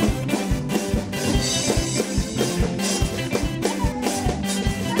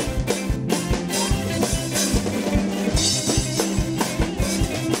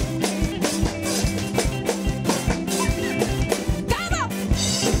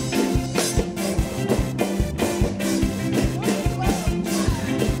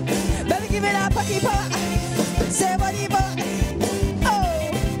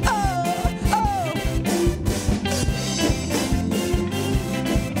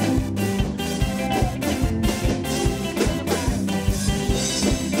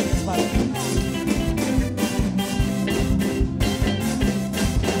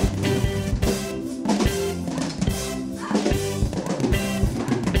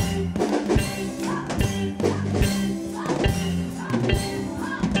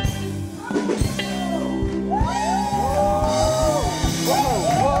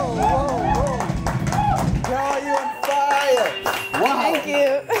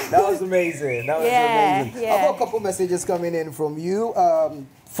 Amazing. That was amazing. Yeah. I've got a couple messages coming in from you.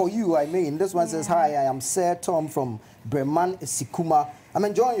 For you, I mean. This one says, hi, I am Sir Tom from Breman Sikuma. I'm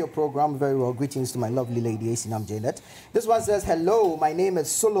enjoying your program very well. Greetings to my lovely lady, Asinam Janet. This one says, hello, my name is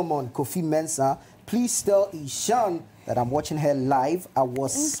Solomon Kofi Mensah. Please tell Eshun that I'm watching her live. I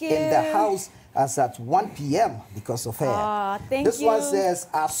was in the house as at 1 p.m. because of her. Thank you. This one says,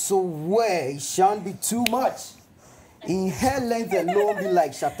 I swear, Eshun be too much. In her length alone be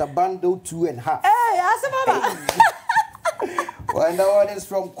like Shatabando 2.5. Hey, ask mama. Well, that one is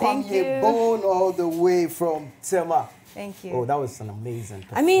from Kwame Bone all the way from Tema. Thank you. Oh, that was an amazing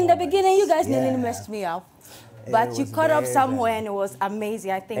performance. I mean, in the beginning, you guys nearly messed me up. But you caught up somewhere and it was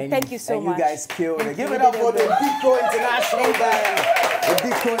amazing, I think. Thank you so much. And you guys killed it. Give it up for the Biko International Band. The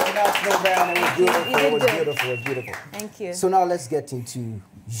Biko International Band. It was beautiful. It was beautiful. It was beautiful. Thank you. So now let's get into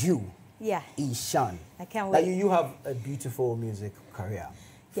you. Yeah. Eshun. I can't wait. Now you have a beautiful music career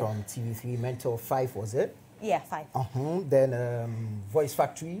from TV3, Mentor 5, was it? Yeah, 5. Then Voice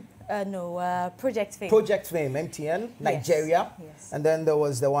Factory. No, Project Fame. Project Fame, MTN, Nigeria. Yes. And then there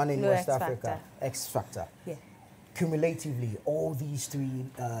was the one in West X Africa, Factor. X Factor. Yeah. Cumulatively, all these 3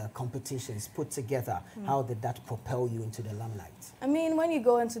 competitions put together, how did that propel you into the limelight? I mean, when you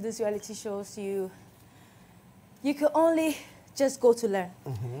go into these reality shows, you can only just go to learn.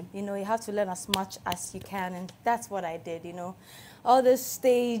 You know, you have to learn as much as you can, and that's what I did, you know. All this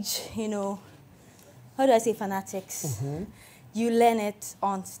stage, you know, how do I say fanatics? You learn it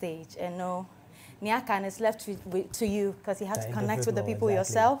on stage, and no, Nyakan is left to you because you have to connect with the people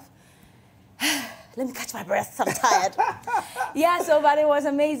yourself. Let me catch my breath, I'm tired. Yeah, so, but it was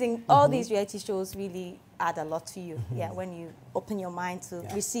amazing. All these reality shows really add a lot to you, when you open your mind to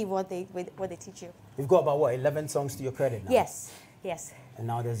receive what they teach you. You've got about, what, 11 songs to your credit now? Yes, yes. And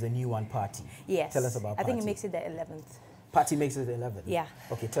now there's a new one, Party. Yes. Tell us about Party. I think it makes it the 11th. Party makes it the 11th? Yeah.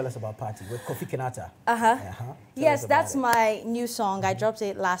 Okay, tell us about Party with Kofi Kinata. Yes, that's my new song. I dropped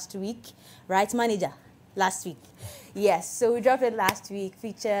it last week, right, Manager? Last week. Yes, so we dropped it last week,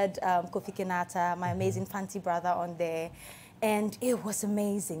 featured Kofi Kinata, my amazing Fancy brother on there, and it was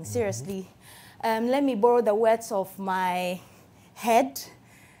amazing, seriously. Let me borrow the words of my head.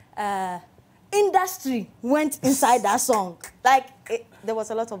 Industry went inside that song. Like, there was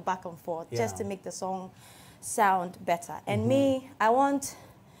a lot of back and forth just to make the song sound better. And me,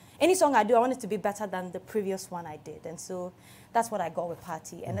 any song I do, I want it to be better than the previous one I did. And so that's what I got with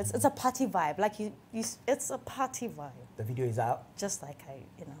Party. And it's a party vibe. Like, it's a party vibe. The video is out? Just like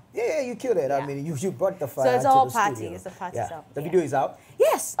Yeah, you killed it. Yeah. I mean, you brought the fire So it's to all the party. studio. It's a party song. The video is out?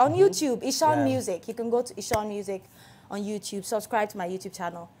 Yes, on YouTube, Eshun Yeah. Music. You can go to Eshun Music on YouTube. Subscribe to my YouTube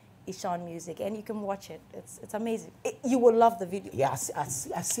channel, Eshun Music, and you can watch it. It's amazing. You will love the video. Yeah,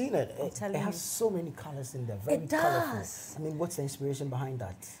 I've seen it. It has so many colors in there. Very colorful. Does. I mean, what's the inspiration behind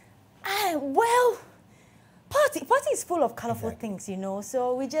that? Well, party is full of colorful things, you know.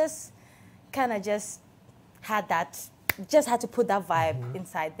 So we just kind of just had to put that vibe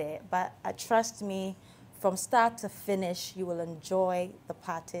inside there. But trust me, from start to finish, you will enjoy the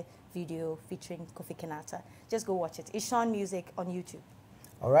Party video featuring Kofi Kinata. Just go watch it. Eshun Music on YouTube.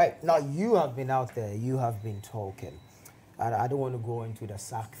 All right. Now, you have been out there. You have been talking. And I don't want to go into the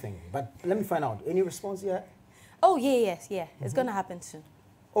sack thing. But let me find out. Any response yet? Oh, yeah. It's going to happen soon.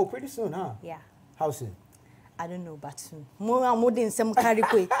 Oh, pretty soon, huh? Yeah. How soon? I don't know, but soon. Soon.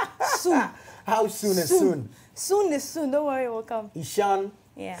 How soon is soon? Soon is soon. Don't worry, it will come. Eshun,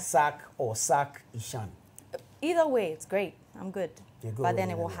 Yeah. sack, or sack, Eshun? Either way, it's great. I'm good. You're good But then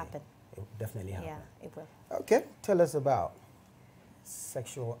with it will anyway. happen. It will definitely happen. Yeah, it will. Okay. Tell us about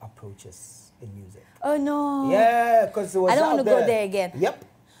sexual approaches in music. Oh, no. Yeah, because it was I don't out want to go there again. Yep.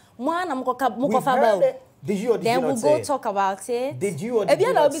 One, I'm We've heard it. Did you or did then you we'll not go say it? talk about it. Did you or did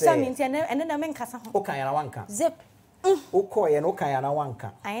you not say it? And then I'm in Casa. Okay, and I want ka. Zip. Okay, and okay, and I want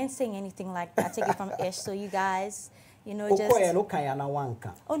ka. I ain't saying anything like that. I take it from Ish. So you guys, just. Okay, and okay, and I want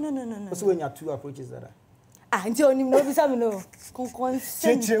ka. Oh, no. What's when you have two approaches that are? Until you know, no.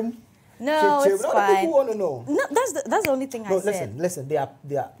 Chim. No, it's Other fine. people want to know. No, that's the only thing I said. Listen. There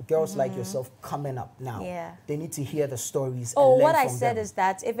are girls like yourself coming up now. Yeah. They need to hear the stories. Oh, and learn what I from said them. is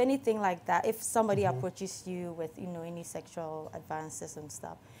that if anything like that, if somebody approaches you with, any sexual advances and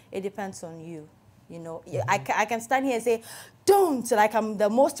stuff, it depends on you. I can stand here and say, don't, like I'm the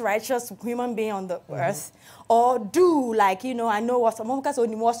most righteous human being on the earth. Or do, like, I know what's up.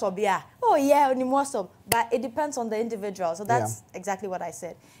 Oh, yeah, but it depends on the individual. So that's exactly what I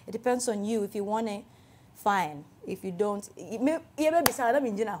said. It depends on you. If you want it, fine. If you don't,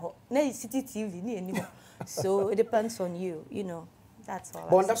 so it depends on you, That's all.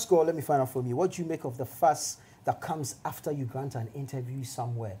 But on that score, let me find out from you. What do you make of the fuss that comes after you grant an interview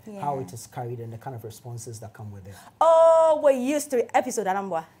somewhere? Yeah. How it is carried and the kind of responses that come with it? Oh, we're used to it. Epixode,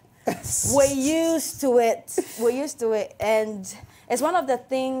 Adwoa. We're used to it. We're used to it. And it's one of the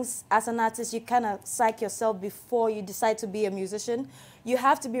things as an artist, you kind of psych yourself before you decide to be a musician. You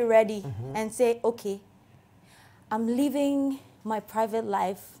have to be ready and say, okay, I'm living my private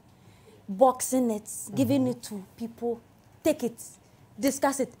life, boxing it, giving it to people, take it,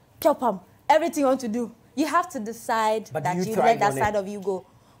 discuss it, chop 'em, everything you want to do. You have to decide that you let that side of you go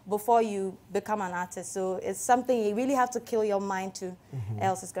before you become an artist. So it's something you really have to kill your mind to,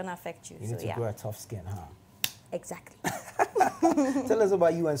 else it's going to affect you. You need to grow a tough skin, huh? Exactly. Tell us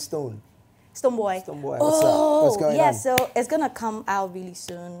about you and Stone. Stone Boy. Stone Boy, what's up? What's going on? So it's going to come out really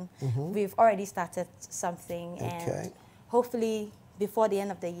soon. We've already started something. And hopefully before the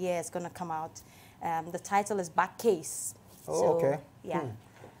end of the year, it's going to come out. The title is Back Case. Oh, so, okay. Yeah.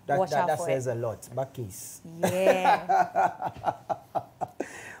 That says a lot. Back case. Yeah.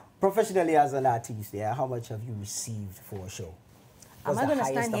 Professionally as an artist, how much have you received for a show? I'm not going to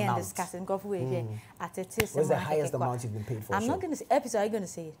stand here amount? and discuss it. What's the highest amount you've been paid for a show? I'm not going to say Epixode. Are you going to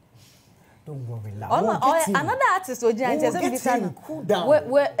say it? Don't worry, Another artist will get him. Cool down.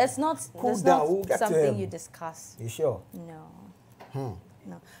 It's not something you discuss. You sure? No.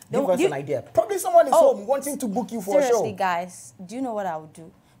 No. Give us an idea. Probably someone is home wanting to book you for a show. Seriously, guys, do you know what I would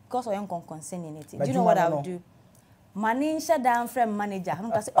do? Because I am concerned in it. Do you know what I would do? Manager down from manager.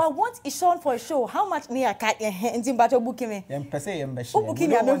 I say, I want Eshun for a show. How much near cat your hands in battle booking me? We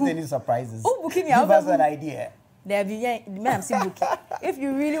don't want any surprises. Give us an idea. There be bookie. If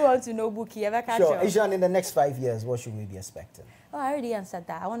you really want to know bookie, ever catch Sure. Eshun, in the next 5 years, what should we be expecting? Oh, I already answered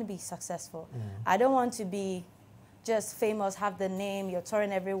that. I want to be successful. I don't want to be just famous, have the name, you're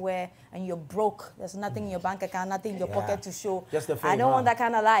touring everywhere, and you're broke. There's nothing in your bank account, nothing in your pocket to show. Just the fame, I don't want that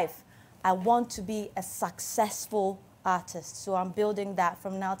kind of life. I want to be a successful artist. So I'm building that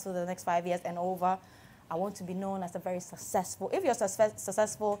from now to the next 5 years and over. I want to be known as a very successful. If you're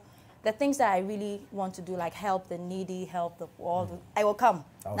successful, the things that I really want to do, like help the needy, help the poor, I will come.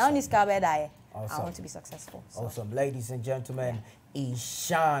 Awesome. Now in this car, Awesome. I want to be successful. So. Awesome. Ladies and gentlemen,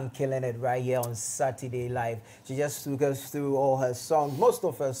 Eshun killing it right here on Saturday Live. She just took us through all her songs, most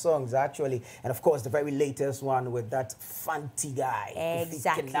of her songs actually, and of course the very latest one with that Fanti guy.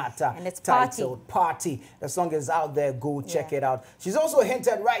 Exactly. Kenata, and it's titled Party. The song is out there. Go check it out. She's also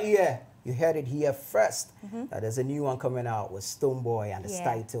hinted right here. You heard it here first. That there's a new one coming out with Stoneboy and it's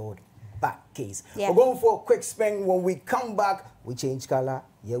titled Back Case. We're going for a quick spin. When we come back, we change color.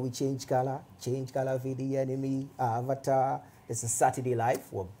 Yeah, we change color. Change color for the enemy. Avatar. This is Saturday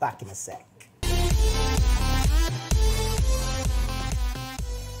Live. We're back in a sec.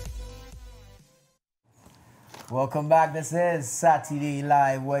 Welcome back. This is Saturday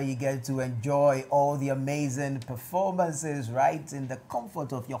Live, where you get to enjoy all the amazing performances right in the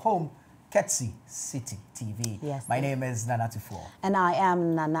comfort of your home. Citi TV. Yes. My name is Nana Tuffour. And I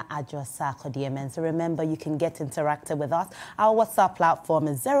am Nana Adwoa Sarkodie. So remember, you can get interactive with us. Our WhatsApp platform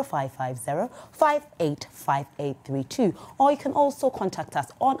is 0550-585832. Or you can also contact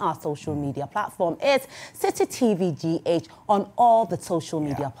us on our social media platform. It's Citi TV GH on all the social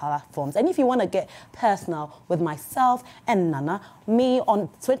media platforms. And if you want to get personal with myself and Nana, me on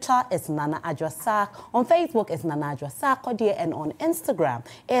Twitter is Nana Adwoa Sark. On Facebook is Nana Adwoa Sarkodie. And on Instagram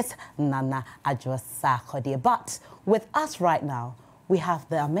it's Nana Adwoa Sarkodie. But with us right now, we have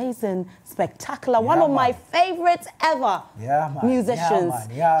the amazing, spectacular, one of my favorites ever musicians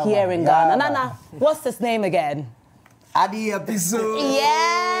here in Ghana. Nana, what's his name again? Epixode.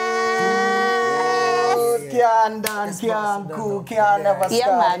 Yes! Can't dance, can't cook, can't never stop.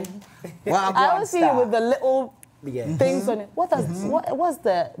 Yeah, man. I always see you with the little things on it. What's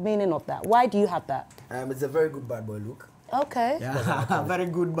the meaning of that? Why do you have that? It's a very good bad boy look. Okay. Yeah, very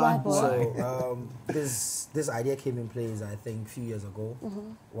good bad boy. So this idea came in place, I think, a few years ago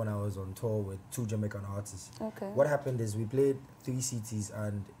when I was on tour with 2 Jamaican artists. Okay. What happened is we played 3 cities,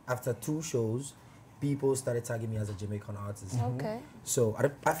 and after 2 shows, people started tagging me as a Jamaican artist. Okay. So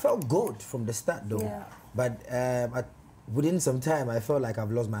I felt good from the start, though. Yeah. But within some time, I felt like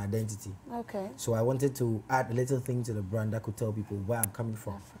I've lost my identity. Okay. So I wanted to add a little thing to the brand that could tell people where I'm coming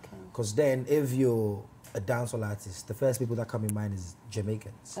from. Because then, if you're a dancehall artist, the first people that come in mind is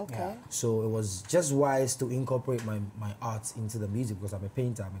Jamaicans. Okay. So it was just wise to incorporate my art into the music, because I'm a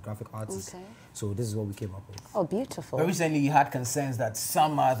painter, I'm a graphic artist. Okay. So this is what we came up with. Oh, beautiful. But recently you had concerns that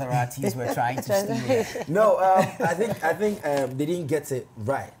some other artists were trying to steal it. No, I think they didn't get it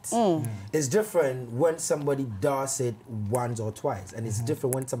right. It's different when somebody does it once or twice, and it's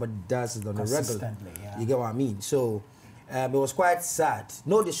different when somebody does it on a regular. You get what I mean? So it was quite sad.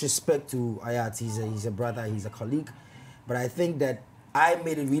 No disrespect to Ayat, he's a brother, he's a colleague, but I think that I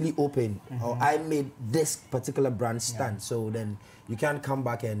made it really open, or I made this particular brand stand. So then you can't come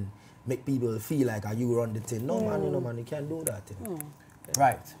back and make people feel like, are you run the thing? No, man, you can't do that.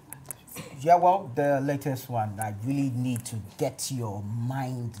 Right. Yeah, well, the latest one, I really need to get your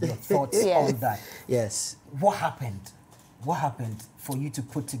mind, your thoughts on that. Yes. What happened? What happened for you to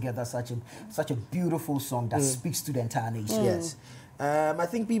put together such a beautiful song that speaks to the entire nation? Yes. I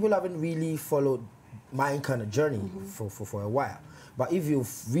think people haven't really followed my kind of journey for a while. But if you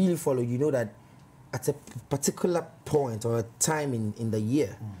really follow, you know that at a particular point or a time in the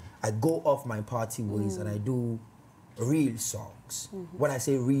year, I go off my party ways and I do real songs. When I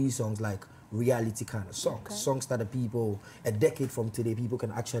say real songs, like reality kind of songs. Songs that the people, a decade from today, people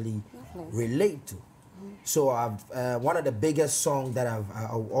can actually relate to. So one of the biggest songs that I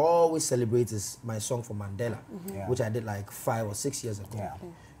always celebrate is my song for Mandela, which I did like 5 or 6 years ago.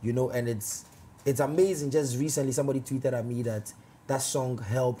 You know, and it's amazing. Just recently, somebody tweeted at me that song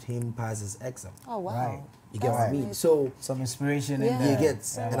helped him pass his exam. Oh wow! Right. You get what I mean? So some inspiration in there. You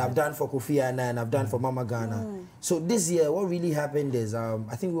get, and I've done for Kofi Annan, and I've done for Mama Ghana. So this year, what really happened is, I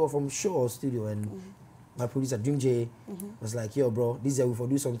think we were from Shaw Studio, and my producer Dream J was like, "Yo, bro, this year we will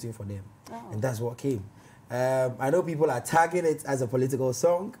do something for them," and that's what came. I know people are tagging it as a political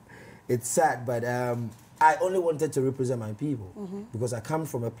song. It's sad, but I only wanted to represent my people because I come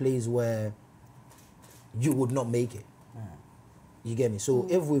from a place where you would not make it. You get me? So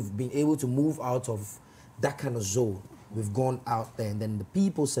if we've been able to move out of that kind of zone, we've gone out there, and then the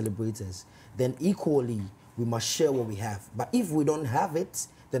people celebrate us, then equally we must share what we have. But if we don't have it,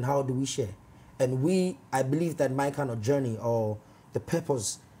 then how do we share? And I believe that my kind of journey, or the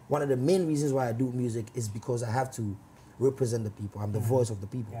purpose, one of the main reasons why I do music is because I have to represent the people. I'm the voice of the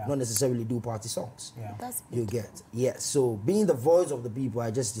people, not necessarily do party songs. That's you get. Yes. So being the voice of the people, I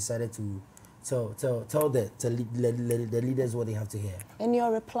just decided to tell the leaders what they have to hear. In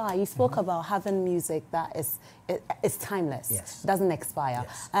your reply, you spoke about having music that is timeless, Yes. doesn't expire.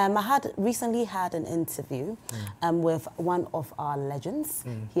 Yes. I had recently had an interview with one of our legends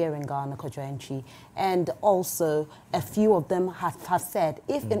here in Ghana, Kojoenchi, and also a few of them have said,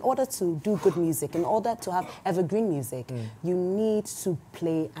 if in order to do good music, in order to have evergreen music, you need to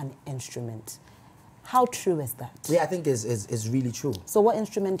play an instrument. How true is that? Yeah, I think it's really true. So what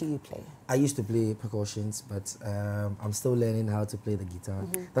instrument do you play? I used to play percussions, but I'm still learning how to play the guitar.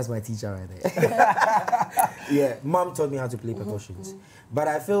 That's my teacher right there. Yeah, mom taught me how to play percussions. But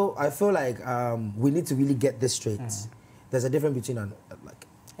I feel like we need to really get this straight. There's a difference between A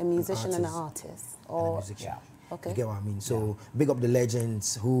musician and an artist? Or and a musician. Yeah. Okay. You get what I mean? So big up the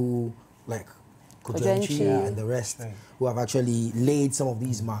legends who, like Kojoenchi and the rest, who have actually laid some of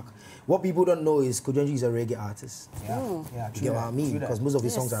these marks. What people don't know is Kojoenchi is a reggae artist. Yeah, You get what I mean? Because most of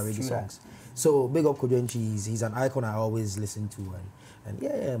his songs are reggae songs. So big up Kojoenchi. He's an icon I always listen to, and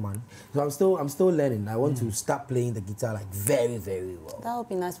yeah, man. So I'm still learning. I want to start playing the guitar like very, very well. That would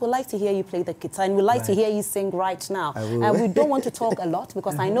be nice. We'd like to hear you play the guitar, and we'd like to hear you sing right now. I will. And we don't want to talk a lot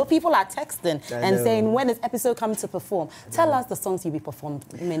because I know people are texting and saying, when is Epixode coming to perform? Tell us the songs you'll be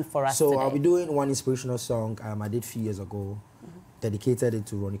performing for us today. So I'll be doing one inspirational song I did a few years ago. Dedicated it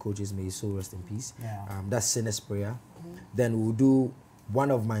to Ronnie Coaches, may his soul rest in peace. That's Sinner's Prayer. Then we'll do one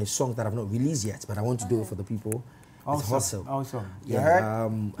of my songs that I've not released yet, but I want to do it for the people. It's Hustle. Awesome. Yeah.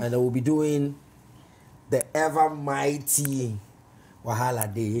 And then we'll be doing the ever mighty Wahala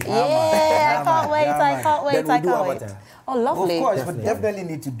Day. Yeah, I can't wait, I can't wait, Then we'll I do can't wait. Avatar. Oh, lovely. Of course, but definitely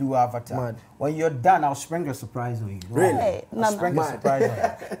need to do Avatar. Man. When you're done, I'll sprinkle a surprise on you. Really? Hey, I'll sprinkle a surprise on you.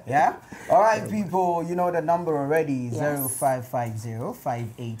 Yeah? All right, people, you know the number already. Yes.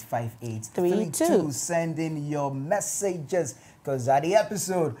 0550-585832. Send in your messages, because the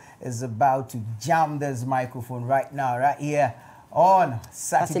episode is about to jam this microphone right now, right here on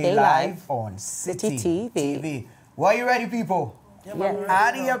Saturday Live on Citi TV. Well, you ready, people? Yeah.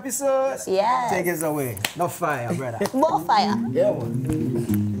 Are the episodes? Yes. Take us away. No fire, brother. More fire. Yeah,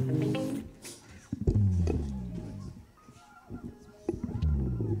 man.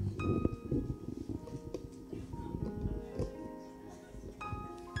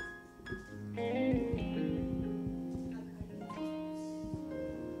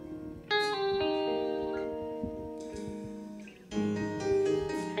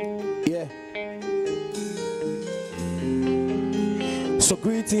 Yeah. So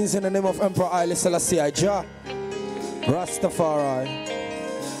greetings in the name of Emperor Haile Selassie Jah, Rastafari.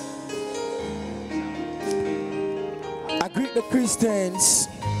 I greet the Christians,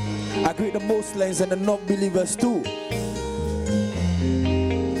 I greet the Muslims and the non-believers too.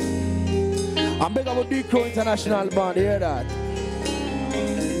 I'm big about D-Crow International Band, you hear that?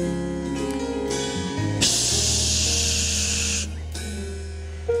 Shh.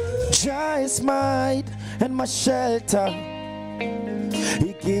 Jah is mine and my shelter.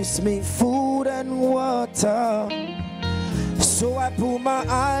 He gives me food and water. So I put my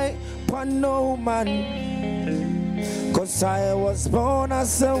eye upon no man, 'cause I was born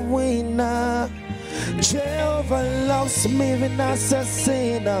as a winner. Jehovah loves me even as a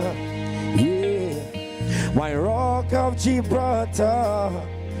sinner. Yeah, my rock of Gibraltar.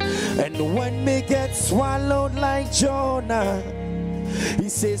 And when me get swallowed like Jonah, he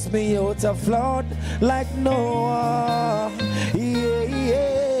saves me out of flood like Noah. Yeah,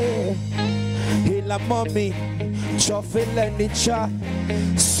 yeah. Hila mommy, chofile ni cha,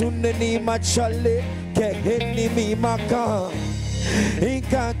 sunne ni machale, ke heni mi maka.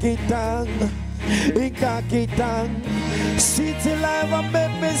 Inka kitang, Inka kitang. City Live and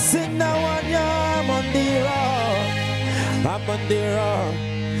make me sing now and yeah, I'm on the rock. I'm on the rock.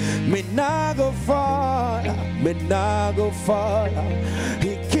 Me nah go fall, me nah go fall.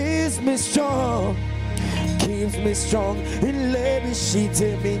 He keeps me strong, keeps me strong. In lady she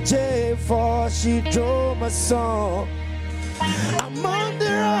take me J for she drove my song. I'm on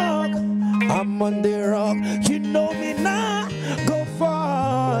the rock, I'm on the rock. You know me nah go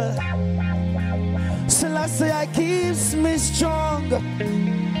fall. Still I say I keeps me strong.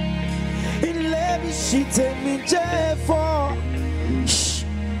 In lady she take me J for.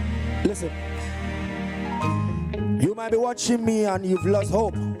 Listen, you might be watching me and you've lost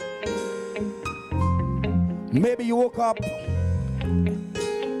hope. Maybe you woke up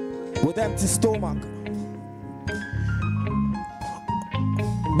with empty stomach.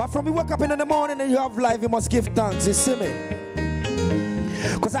 But from you wake up in the morning and you have life, you must give thanks, you see me?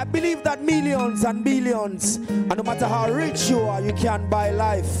 Because I believe that millions and billions, and no matter how rich you are, you can't buy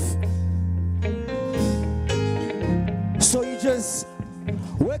life. So you just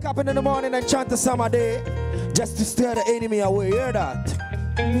Wake up in the morning and chant a summer day just to steer the enemy away. Hear that?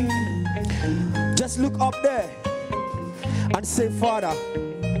 Just look up there and say, Father,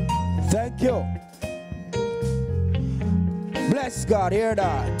 thank you. Bless God. Hear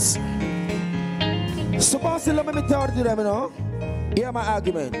that? So, bossy, let me tell you them, you know. Hear my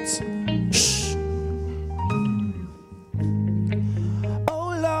argument. Shh.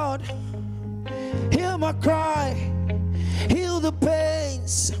 Oh Lord, hear my cry, heal the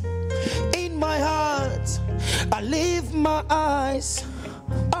pains in my heart. I lift my eyes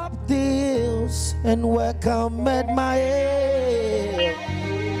up the hills and welcome at my aid.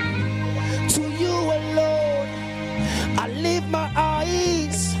 To you alone, I lift my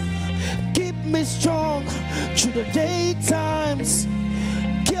eyes. Keep me strong through the daytimes.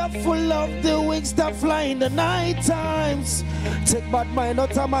 Careful of the wings that fly in the night times. Take my mind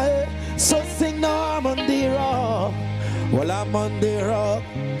out of my head, so sing now I'm on the rock. Well, I'm on the rock.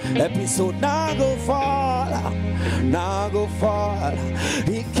 Episode now go fall, now go fall.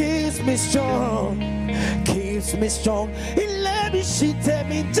 He keeps me strong, keeps me strong. He let me shit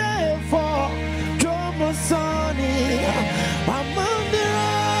me jail for drama sunny. I'm on the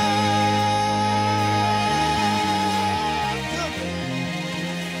rock.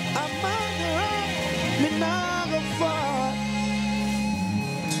 I'm on the rock. Me now go fall.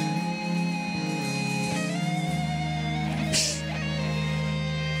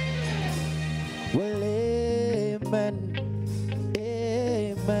 Well, amen,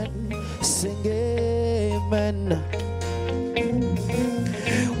 amen, sing amen.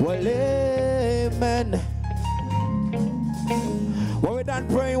 Well, amen. When we're done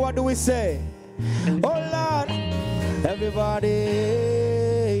praying, what do we say? Oh Lord, everybody,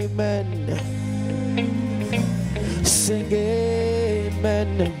 amen. Sing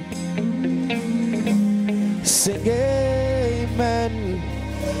amen. Sing amen.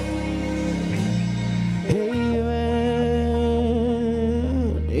 Amen.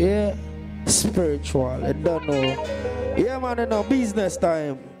 Yeah, spiritual. I don't know. Yeah, man, I know business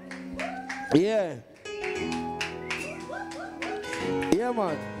time. Yeah. Yeah,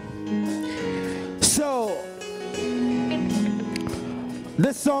 man. So,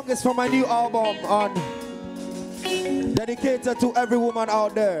 this song is from my new album on dedicated to every woman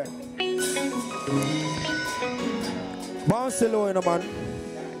out there. Bounce low, you know, man.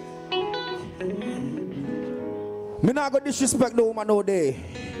 Me not gonna disrespect the woman all day.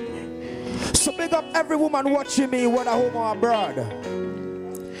 So big up every woman watching me, whether home or abroad.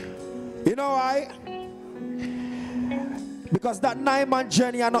 You know why? Because that 9-month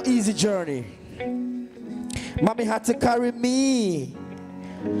journey is not easy journey. Mommy had to carry me.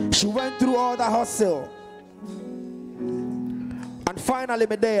 She went through all the hustle. And finally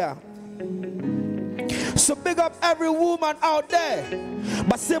me there. So big up every woman out there.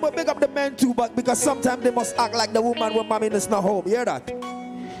 But same way big up the men too, but because sometimes they must act like the woman when mommy is not home. You hear that?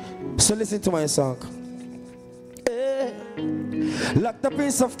 So listen to my song. Locked up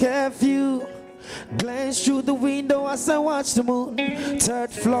in of curfew. Glance through the window as I watch the moon.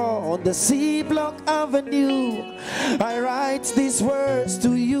 3rd floor on the C Block Avenue. I write these words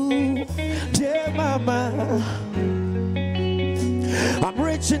to you, dear mama. I'm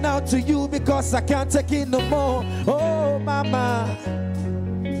reaching out to you because I can't take it no more. Oh mama.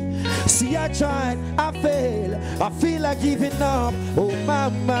 See, I tried, I failed, I feel like giving up. Oh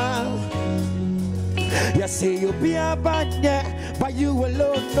mama. You say you'll be a banya, but you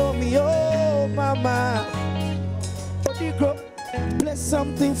alone know me. Oh mama. Oh Negro, bless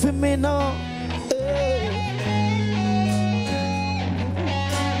something for me now.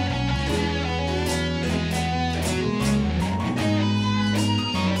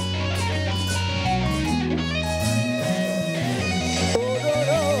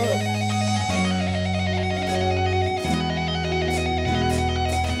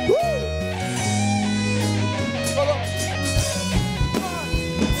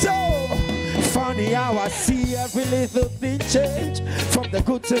 How I see every little thing change, from the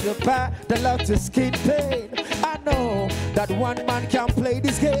good to the bad, the love to skin pain. I know that one man can play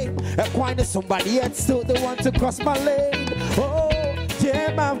this game, acquainted somebody else still the one to cross my lane. Oh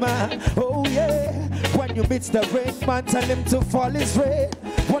yeah mama, oh yeah. When you meet the rain man, tell him to fall his rain.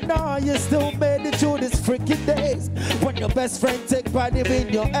 Well now you still made it through these freaking days. When your best friend take part in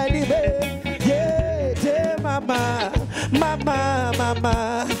your enemy. Yeah, yeah mama, mama,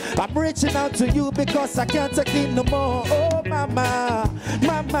 mama. I'm reaching out to you because I can't take it no more. Oh mama,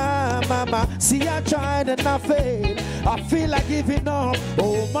 mama, mama. See I tried and I failed. I feel like giving up.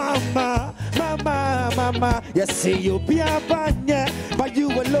 Oh mama, mama, mama. You say you'll be a banya, but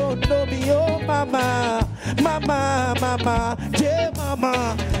you alone know me. Oh mama. mama, mama, mama, yeah,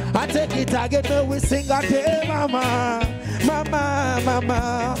 mama. I take it again, no, we sing again, mama, mama,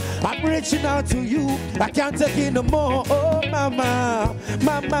 mama. I'm reaching out to you, I can't take it no more, oh, mama,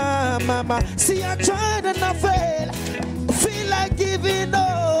 mama, mama. See, I tried and I failed, feel like giving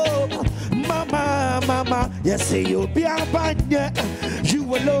up, mama, mama. Yes, say you'll be a banya, you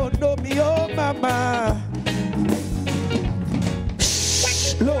alone know me, oh, mama.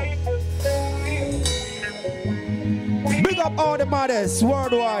 Look. Big up all the mothers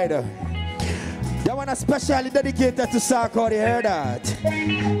worldwide. That one especially dedicated to Sarkodie, hear that?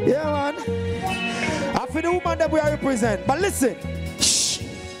 Yeah, man. I feel the woman that we are represent. But listen. Shh.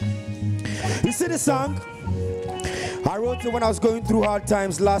 You see the song? I wrote it when I was going through hard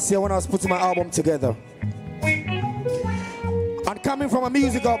times last year when I was putting my album together. And coming from a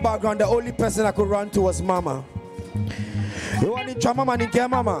musical background, the only person I could run to was mama. You want to mama and care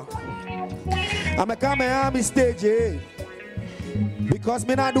mama. I'm a come on my stage, eh? Because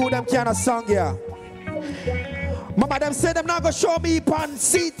me not do them kind of song here. Mama, them say them not gonna show me on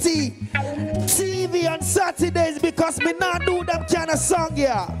Citi TV on Saturdays because me not do them kind of song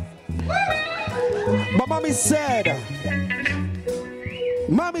here. But mommy said,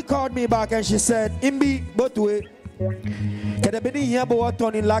 mommy called me back and she said, Imbi, but wait, can I be here about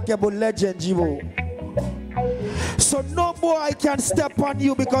turning like a legend, Jivo? So no more I can step on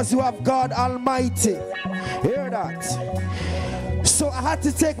you because you have God Almighty. Hear that? So I had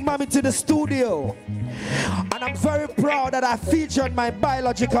to take mommy to the studio. And I'm very proud that I featured my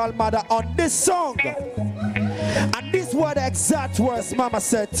biological mother on this song. And these were the exact words mama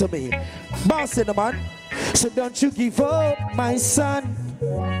said to me. Bouncing the man. So don't you give up, my son.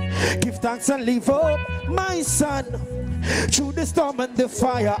 Give thanks and leave up, my son. Through the storm and the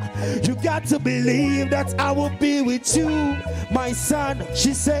fire, you got to believe that I will be with you, my son.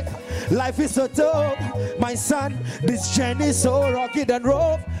 She said, life is so tough, my son. This journey is so rugged and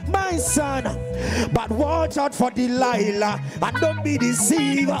rough, my son. But watch out for Delilah, and don't be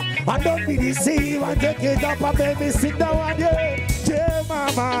deceived, and don't be deceived. And take it up and baby, sit down, yeah. Yeah,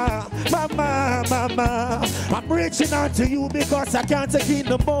 mama, mama, mama. I'm reaching out to you because I can't take it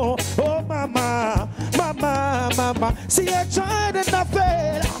no more. Oh, mama, mama, mama. See, I tried and I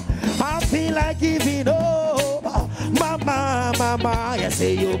failed. I feel like giving up. Mama, mama. You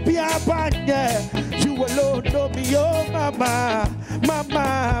say you'll be a banya. You alone know me, oh, mama,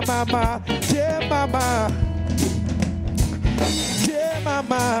 mama, mama. Yeah, mama. Yeah,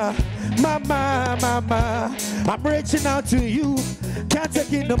 mama. Mama, mama, I'm reaching out to you. Can't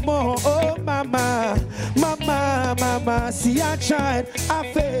take it no more. Oh, mama, mama, mama. See, I tried,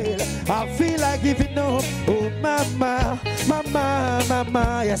 I failed. I feel like giving up. Oh, mama, mama,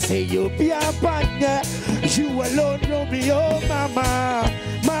 mama. You say you'll be a partner. You alone know me. Oh, mama,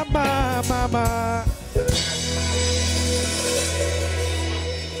 mama, mama.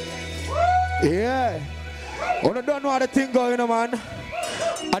 Yeah. Oh, I don't know how the thing going on, man.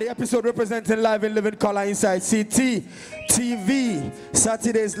 At the episode representing live in living color inside Citi TV.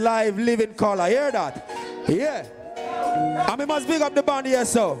 Saturday's live living color. Hear that? Yeah. And we must big up the band here,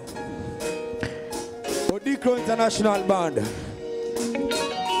 so. Odikro International Band.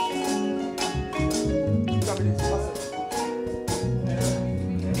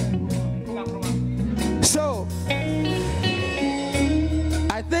 So,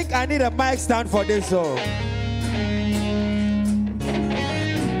 I think I need a mic stand for this, so.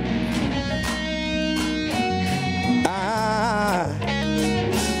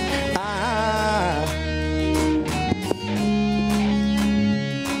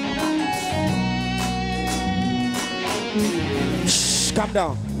 Calm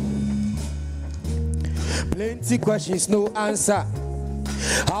down. Plenty questions, no answer.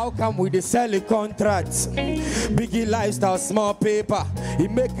 How come we dey sell a contract? Biggie lifestyle, small paper. He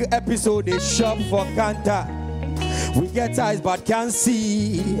make an episode, they shop for Kanta. We get eyes but can't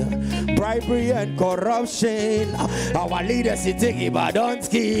see. Bribery and corruption. Our leaders he take it but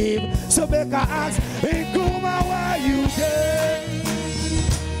don't give. So make I ask, hey Kuma, why you there?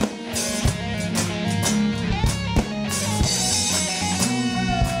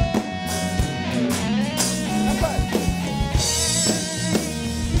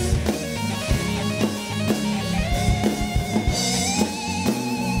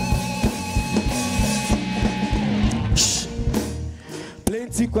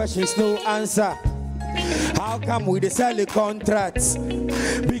 Questions, no answer. How come we dey sell the contracts?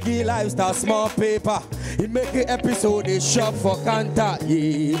 Biggie lifestyle, small paper. He make an episode, they shop for Kanta.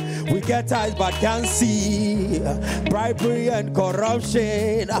 Yeah, we get eyes but can't see. Bribery and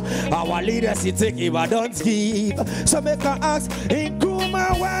corruption. Our leaders he take it but don't give. So make her ask, hey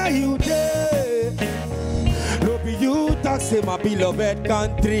Kuma, why you there? say my beloved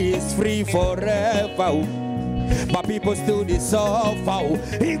country is free forever. But people still they suffer.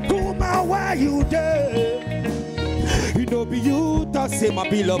 In Kuma, where you there? You know, be you talk say my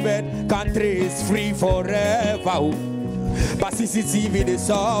beloved country is free forever. But CCTV they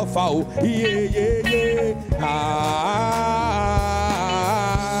suffer. Yeah, yeah, yeah. Ah,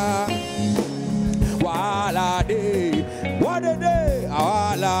 wala day, what a day,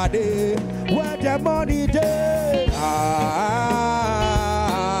 wala day, where the money day. Ah,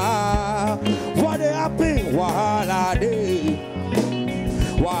 what they happen, wala day,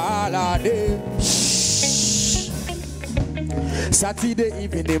 wala day. Saturday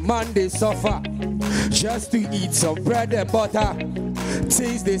evening, Monday suffer just to eat some bread and butter.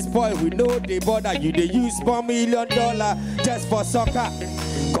 Things they spoil, we know they bother you. They use $1 million just for soccer.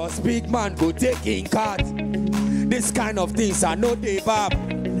 Cause big man go taking card. This kind of things I know they bab.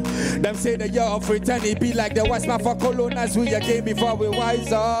 Them say the year of return, it be like the wise man for colonels we again before we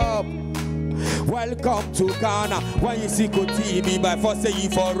wise up. Welcome to Ghana. When you see Citi, by force say you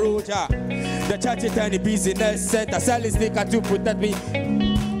for Roja. The church is turning business center, selling sticker to protect me.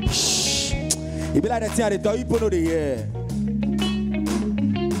 Shh. It be like the thing they tell you know the year.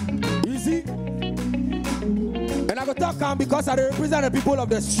 You see? And I go talk calm because I represent the people of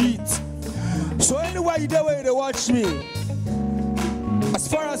the street. So anywhere you there where they watch me, as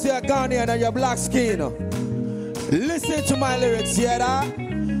far as you're Ghanaian and your black skin, listen to my lyrics here.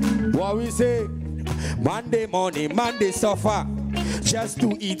 What we say? Monday morning, Monday suffer just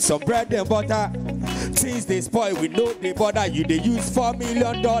to eat some bread and butter. Things they spoil, we know they bother you. They use $4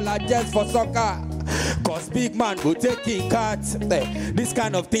 million just for soccer. Cause big man go taking cards. This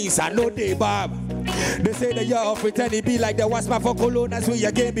kind of things I know they bab. They say the year of return, it be like the wise man for colonels we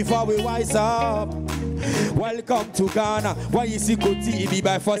again before we wise up. Welcome to Ghana. Why you see Citi, it be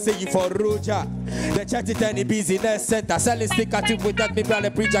by force say you for Roja. The church is turning business center, selling sticker to protect people and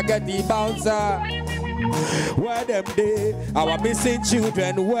the preacher get the bouncer. Where them day, our missing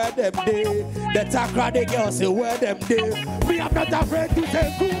children, where them day, the Takra the girls say where them day. Me I'm not afraid to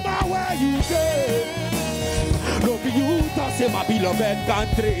say Kuma where you go. No be you talk say my beloved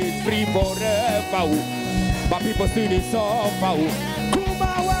country is free forever. But people still they suffer.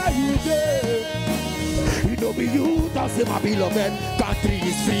 Kuma where you go. You know be you talk say my beloved country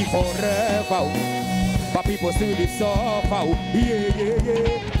is free forever. But people still they suffer. Yeah, yeah,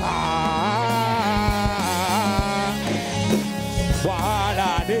 yeah. Ah,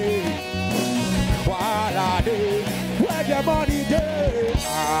 wala day, where the money day.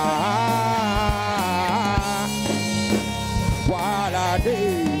 Ah, wala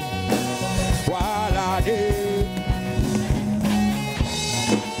day, wala day.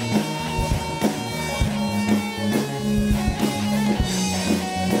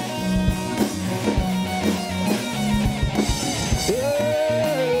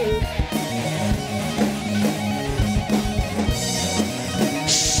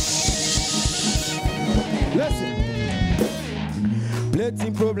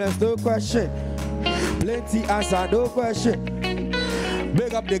 Plenty problems, no question. Plenty answer, no question.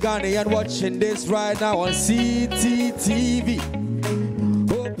 Big up the Ghanaian watching this right now on Citi TV.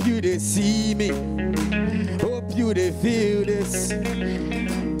 Hope you they see me. Hope you they feel this.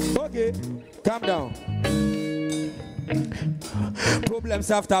 Okay, calm down.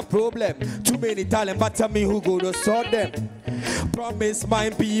 Problems after problem. Too many talent, but tell me who go to sort them. Promise my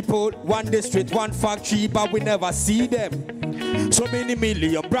people, one district, one factory, but we never see them. So many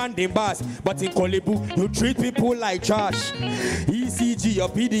million branding bars, but in Kolebu, you treat people like trash. ECG or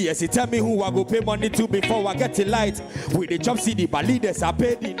PDS, you tell me who I go pay money to before I get a light. With the job city, but leaders are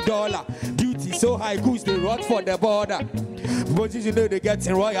paid in dollar. Duty so high, goods they rot for the border. But you know they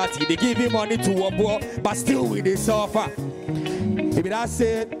getting royalty, they give him money to a boy, but still with the suffer. If it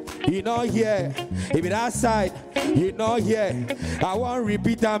said, you know here. If it outside, you know here. I won't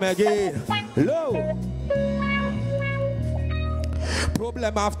repeat them again. Low.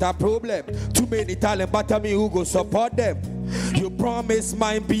 Problem after problem. Too many talent, but tell me who go support them. You promise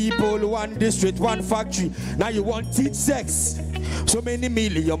my people one district, one factory. Now you want teach sex. So many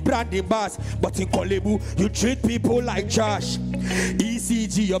million branding bars, but in Kolebu, you treat people like trash.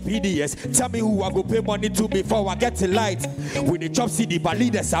 ECG or PDS, tell me who I go pay money to before I get a light. With the job city, but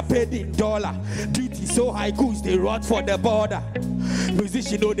leaders are paid in dollar. Duty so high, goods they rot for the border.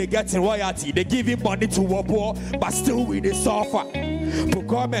 Musicians know they getting royalty, they give him money to a poor, but still with the suffer.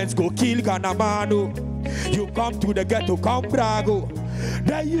 Procurements go kill Ganamano. You come to the ghetto, come Brago.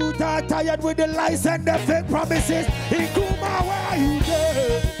 The youth are tired with the lies and the fake promises. In Kuma, where you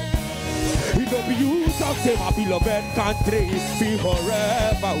there? It don't be you talk, say my beloved country is free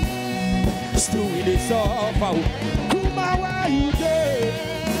forever. Still with the suffer. Kuma, where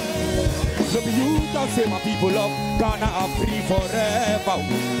No be you talk say my people of Ghana are free forever.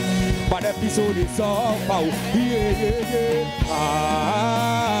 But episode is over. Yeah, yeah, yeah.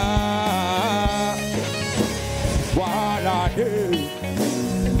 While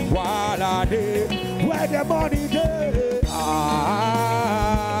I day, where the money day?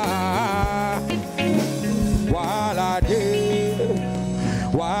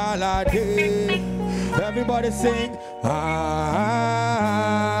 While I day, everybody sing.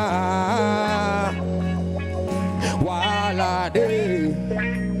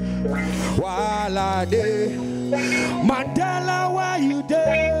 While I day, Mandela, why you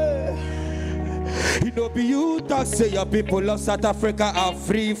there? It no be you talk say your people of South Africa are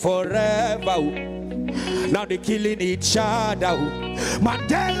free forever. Now they killing each other.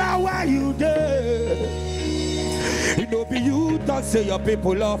 Mandela, why you there? It no be you talk say your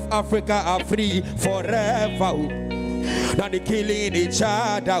people of Africa are free forever. Now they killing each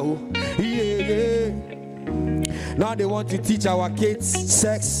other. Yeah, yeah. Now they want to teach our kids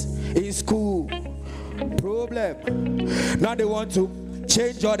sex in school. Problem. Now they want to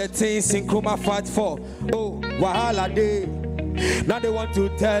change all the things in Kruma Fat for. Oh, wahala day. Now they want to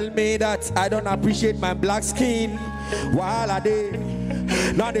tell me that I don't appreciate my black skin. Wahala day.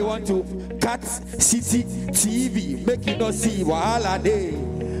 Now they want to cut Citi TV, make you not see wahala day.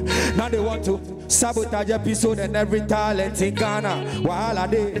 Now they want to sabotage Epixode and every talent in Ghana. Wahala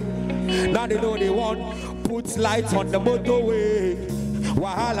day. Now they know they want put lights on the motorway.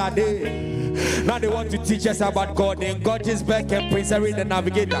 Wahala day. Now they want to teach us about God and God is back and Prince Harry the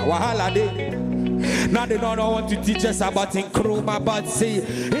Navigator. Wahala day. Now they don't want to teach us about Nkrumah, but say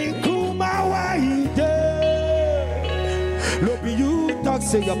Nkrumah, why you there? Look, you talk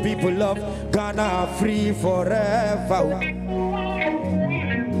say your people love Ghana are free forever.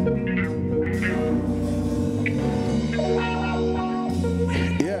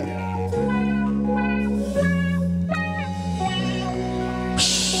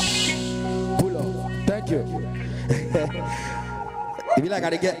 It be like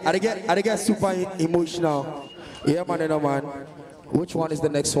I get super emotional. Yeah, man, you know, man. Which one is the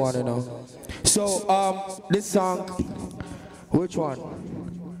next one, you know? So, this song, which one?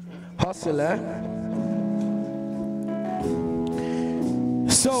 Hustle, eh?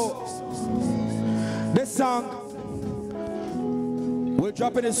 So, this song, we're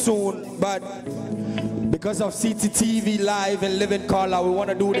dropping it soon, but because of Citi TV live and living color, we want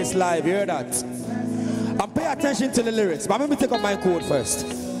to do this live. You hear that? And pay attention to the lyrics, but let me take up my code first.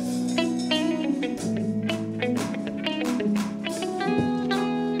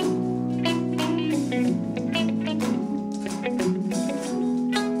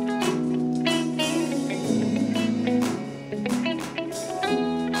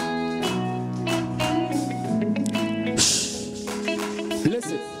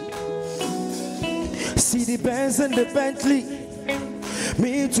 Listen. See the Benz and the Bentley.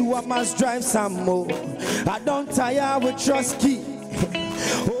 Me too, I must drive some more. I don't tire with trust key.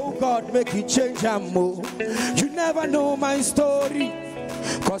 Oh God, make you change and more. You never know my story,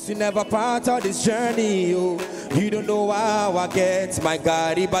 cause you never part of this journey. Oh, you don't know how I get my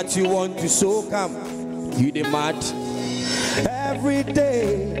Gary, but you want to so come. You the mad every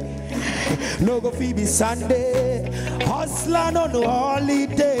day. No go be Sunday. Hustler no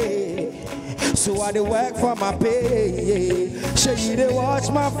holiday. So I dey work for my pay. Sure you dey watch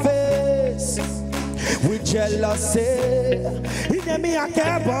my face with jealousy. In me I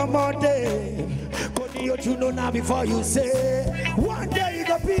care about more day. Could you know now before you say one day you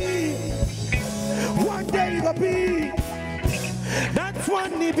go be, one day you go be. That's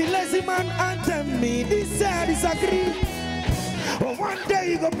one be lazy man anthem me. This I disagree. Oh, one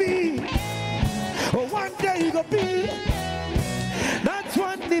day you go be, oh, one day you go be. That's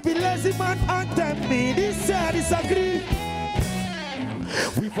one be lazy man anthem me. This I disagree.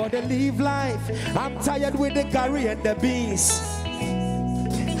 We for the live life. I'm tired with the curry and the beans.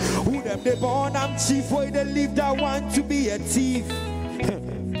 Who them they born? I'm chief. Why they live that want to be a thief?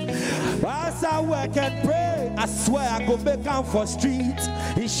 As I work and pray, I swear I go back out for street.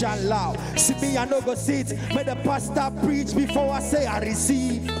 Inshallah, see me I no go sit. May the pastor preach before I say I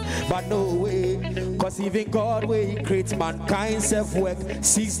receive. But no way, cause even God where he creates mankind self-work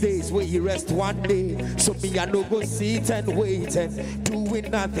 6 days where he rest 1 day. So me I no go sit and wait and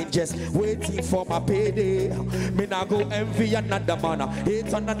doing nothing, just waiting for my payday. Me now go envy another man,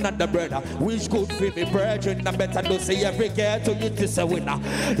 hate on another brother. Wish good for me brethren, I better don't say every girl to you to say winner.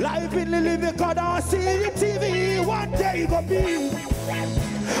 Life in the living God, I see you TV. One day you go be,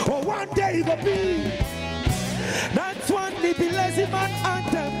 oh one day you go be. That's one be lazy man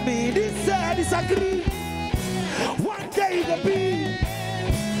anthem me. This I disagree. One day you go be,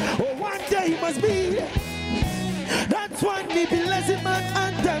 oh one day you must be. That's one me be lazy man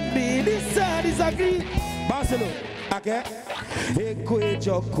and me. This side is agree. Barcelona, okay? Ekwe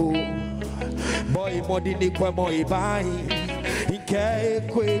joko, boy modini kwa moi bai. Ike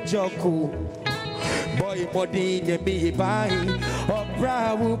ekwe joko, boy modini mi bai.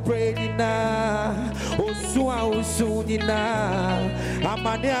 Obra wu pray na, osua usuni na,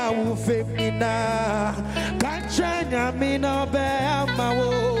 amania wu femi na. Kanchanya mi no be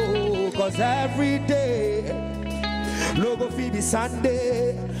amawo, 'cause every day. Logo feed the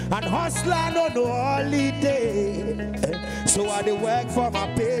Sunday and hustler no holiday. So I dey work for my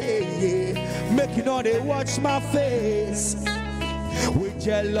pay, making all they watch my face with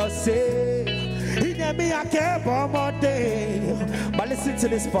jealousy. In me I care for more day. But listen to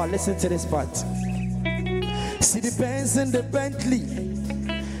this part, listen to this part. See the Benz and the Bentley.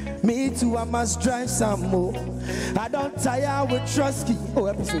 Me too, I must drive some more. I don't tire with Trusky. Oh,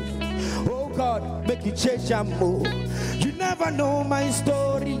 episode. Oh God, make you change and move. You never know my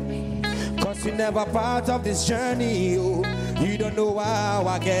story, 'cause you never part of this journey. Oh, you don't know how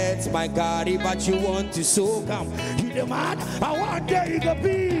I get my Gotti, but you want to so come. You the man, and one day you gonna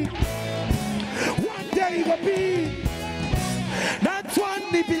be. One day you gonna be. That's one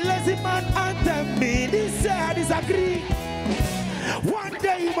if you lazy man and me. This side disagree. One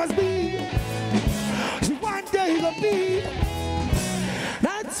day you must be. One day you gonna be.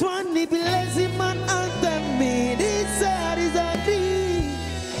 That's one if you lazy man and me. This side is a D.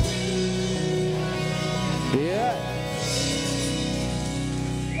 Yeah.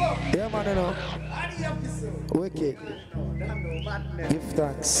 Yeah, man, you know. Wicked. Give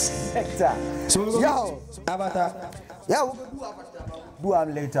thanks. Hector. So we Yo. Avatar. Yeah, we'll do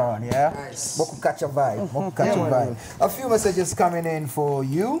them later on, yeah? Nice. We'll catch a vibe. We'll catch a vibe. A few messages coming in for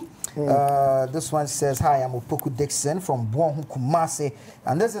you. This one says, hi, I'm Opoku Dixon from Boateng, Kumasi,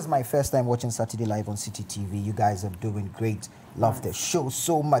 and this is my first time watching Saturday Live on Citi TV. You guys are doing great. Love the show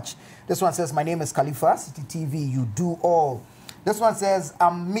so much. This one says, my name is Khalifa, Citi TV, you do all. This one says,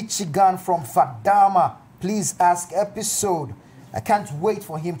 I'm Michigan from Fadama. Please ask Epixode. I can't wait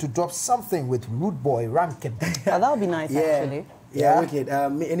for him to drop something with Rude Boy Rankin. Oh, that would be nice, actually. Yeah, wicked.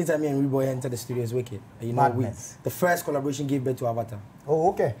 Anytime me and Rude Boy enter the studio is wicked. You know, the first collaboration gave birth to Avatar. Oh,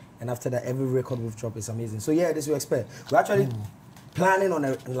 okay. And after that, every record we've dropped is amazing. So yeah, this we expect. We're actually planning on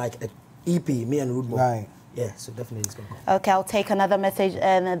a EP, me and Rude Boy. Right. Yeah, so definitely it's going to come. Okay, I'll take another message,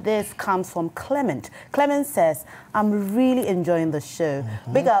 and this comes from Clement. Clement says, I'm really enjoying the show.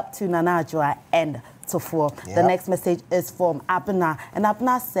 Big up to Nana Adwoa and Tuffour. Yep. The next message is from Abna, and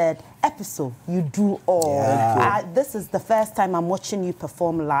Abna said, Epixode, you do all. Yeah. This is the first time I'm watching you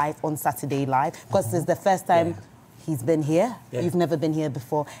perform live on Saturday Live, because this is the first time he's been here. You've never been here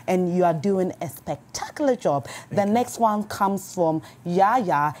before, and you are doing a spectacular job. The next one comes from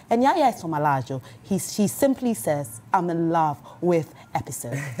Yaya, and Yaya is from Alajo. She simply says, I'm in love with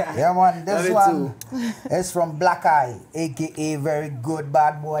Epixode. Yeah, man, this one is from Black Eye, a.k.a. very good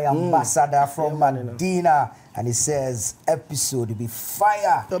bad boy ambassador from Medina. And he says, Epixode will be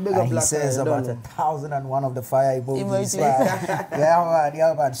fire. And he says about 1,001 of the fire emojis.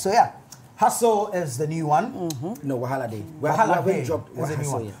 Yeah, man. So, yeah. Hustle is the new one. No, Wahala Day. Wahala Day dropped is the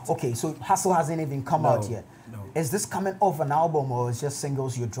new one. yet. Okay, so Hustle hasn't even come out yet. No. Is this coming off an album or is just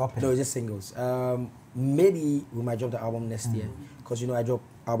singles you're dropping? No, it's just singles. Maybe we might drop the album next year, because you know I drop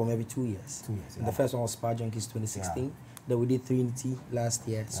album every 2 years. 2 years. The first one was Spa Junkies 2016. Then we did Trinity last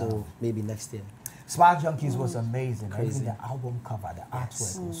year, so maybe next year. Smart Junkies was amazing. Crazy. Even the album cover, the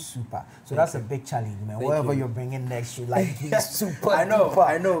artwork was super. So that's a big challenge, man. Whatever you're bringing next, you like be super. I know.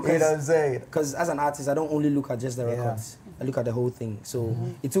 You know what I'm saying? Because as an artist, I don't only look at just the records. I look at the whole thing. So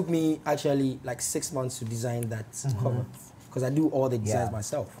it took me actually like 6 months to design that cover, because I do all the designs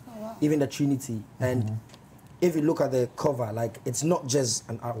myself, even the Trinity. And if you look at the cover, like it's not just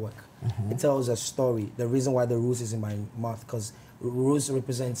an artwork. It tells a story. The reason why the rose is in my mouth, because rose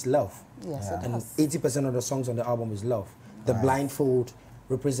represents love. Yes, and 80% of the songs on the album is love. The blindfold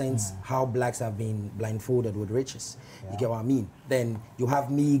represents how blacks have been blindfolded with riches. You get what I mean? Then you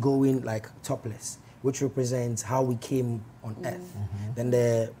have me going like topless, which represents how we came on earth. Then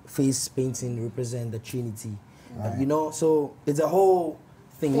the face painting represents the Trinity. You know, so it's a whole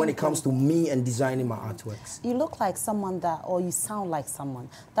thing when it comes to me and designing my artworks. You look like someone that, or you sound like someone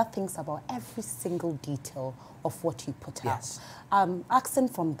that thinks about every single detail of what you put out. Asking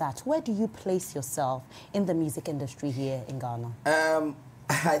from that, where do you place yourself in the music industry here in Ghana?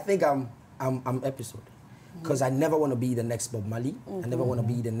 I think I'm Epixode, because I never want to be the next Bob Marley. I never want to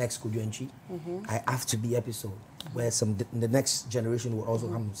be the next Kujuenchi. I have to be Epixode, where the next generation will also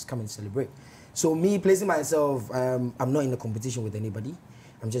come and celebrate. So me placing myself, I'm not in a competition with anybody.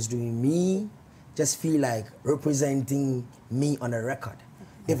 I'm just doing me just feel like representing me on a record.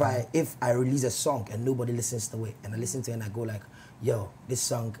 If I release a song and nobody listens to it, and I listen to it and I go like, yo, this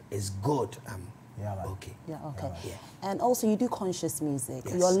song is good. Okay. Yeah, okay. Yeah. And also, you do conscious music.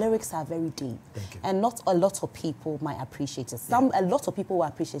 Yes. Your lyrics are very deep. Thank you. And not a lot of people might appreciate it. A lot of people will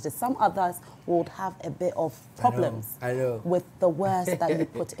appreciate it. Some others would have a bit of problems I know. with the words that you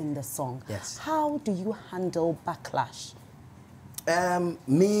put in the song. Yes. How do you handle backlash?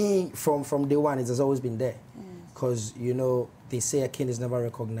 Me, from day one, it has always been there. Because, you know, they say a king is never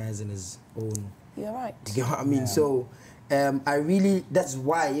recognized in his own... You're right. You get what I mean? Yeah. So, I really... That's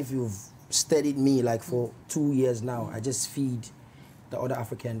why if you've studied me, like, for 2 years now, I just feed the other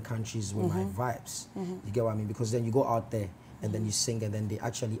African countries with my vibes. You get what I mean? Because then you go out there and then you sing and then they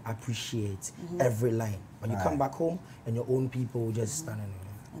actually appreciate every line. When you come back home and your own people just stand in.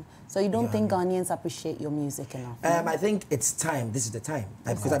 So you don't think Ghanaians appreciate your music enough? I think it's time. This is the time.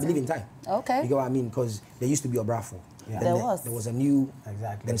 Because I believe in time. Okay. You get what I mean? Because there used to be Obrafo. Yeah. There was a new...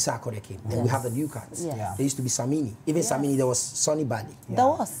 Exactly. Then Sarkodie came. Then we have the new cats. Yes. Yeah. There used to be Samini. Even Samini, there was Sonny Bali. There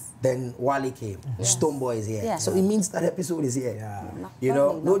was. Then Wale came. Stone Boy is here. Yeah. So it means that episode is here. Yeah. You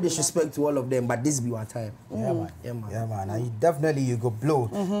know, no disrespect to all of them, but this be one time. Yeah, man. Yeah, man. Yeah, man. And you go blow.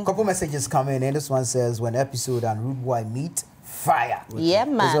 Couple messages coming in. This one says, when Episode and Rude Boy meet, fire. Yeah,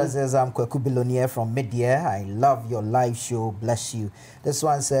 man. This one says, I'm Kweku Billionaire from Mid-Year. I love your live show. Bless you. This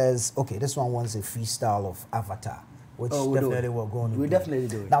one says, okay, this one wants a freestyle of Avatar, which definitely we're going to do. We definitely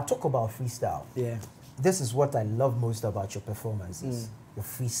do it. Now, talk about freestyle. Yeah. This is what I love most about your performances, your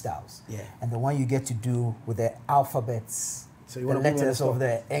freestyles. Yeah. And the one you get to do with the alphabets, So you the want to letters of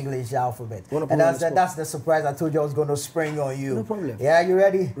the English alphabet. Wanna put And me on the spot? that's the surprise I told you I was going to spring on you. No problem. Yeah, you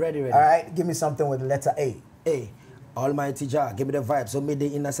ready? Ready. All right, give me something with the letter A. A. Almighty Jah, give me the vibe. So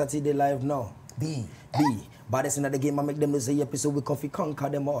midday in a Saturday live now. B. Baddest in the game, I make them say episode we coffee conquer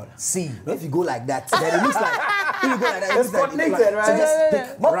them all. C. Now if you go like that, then it looks like if you go like that, it It's looks like coordinated, right? So just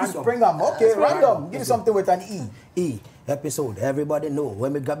pick Marcus random. Springham. Okay, That's random. Give me something with an E. E. Episode. Everybody know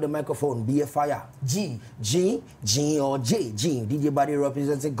when we grab the microphone, be a fire. G. G or J. G. DJ body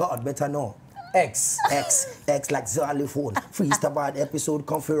representing God. Better know. X. X like xylophone. Freestyle bad episode.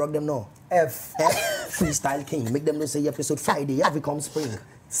 Come free rock them now. F. Freestyle king. Make them know say episode Friday. Every come spring.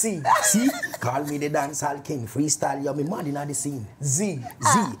 C. Call me the dancehall king. Freestyle, you me mad in the scene. Z.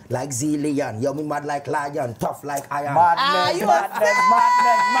 Like Zillion. You me mad like lion. Tough like iron. Madness.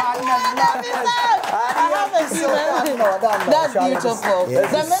 That's beautiful.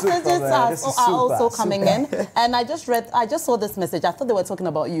 Yeah, The messages are also super. coming in, and I just saw this message. I thought they were talking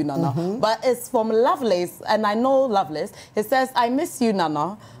about you, Nana, but it's from Lovelace, and I know Lovelace. It says, "I miss you,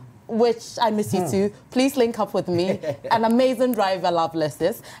 Nana." Which I miss you too. Please link up with me. An amazing driver, Lovelace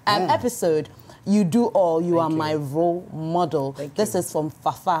is. And Episode, you do all. You are my role model. This is from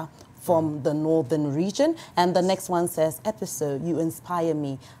Fafa, from the northern region. And the next one says, Episode, you inspire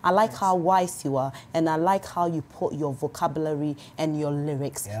me. I like how wise you are, and I like how you put your vocabulary and your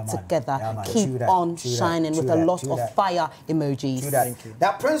lyrics together. Keep on shining with a lot of fire emojis. Thank you.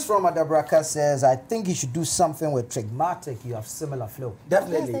 That Prince from Adabraka says, I think you should do something with Trigmatic. You have similar flow.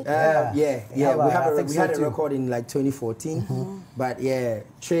 Definitely. We had a record in like 2014. But yeah,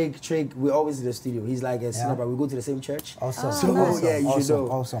 Trig, we always in the studio. He's like a snapper. We go to the same church. Awesome. So Awesome. yeah, you should know.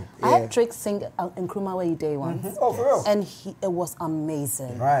 Awesome. I had Trig sing in Nkrumah Day once. Oh, for real? And it was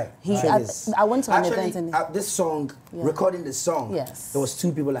amazing. Right. I went to an Actually, event and this song, recording the song, there was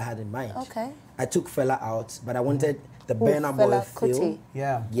two people I had in mind. Okay. I took Fella out, but I wanted the Burna Boy feel.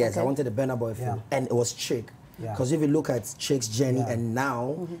 Yeah. Yes, I wanted the Burna Boy feel. And it was Trig. Because if you look at Trig's journey and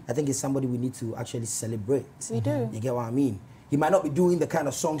now, I think it's somebody we need to actually celebrate. We do. You get what I mean? He might not be doing the kind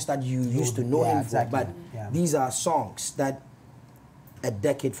of songs that you used to know him for, but these are songs that a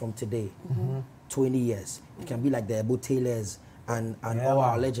decade from today, 20 years, it can be like the Ebo Taylors and all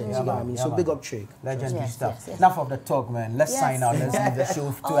our legends. You know what I mean? So big up Trig. Legendary stuff. Enough of the talk, man. Let's sign out. Let's leave the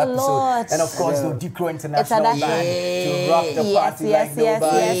show to episode. Lord. And of course, the Decro International Band to rock the party like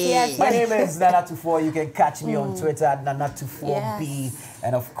nobody. My name is Nana Tuffour. You can catch me on Twitter at Nana24B.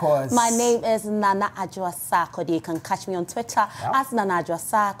 And of course, my name is Nana Adwoa Sarkodie. You can catch me on Twitter as Nana Adwoa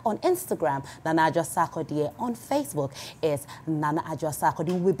Sark, on Instagram, Nana Adwoa Sarkodie, on Facebook is Nana Adwoa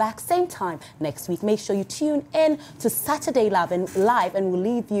Sarkodie. We'll be back same time next week. Make sure you tune in to Saturday Live, and we'll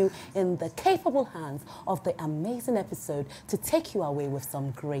leave you in the capable hands of the amazing Episode to take you away with some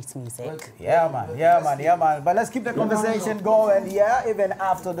great music. Yeah, man. But let's keep the conversation going. Yeah, even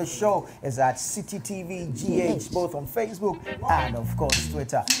after the show is at Citi TV GH, both on Facebook and of course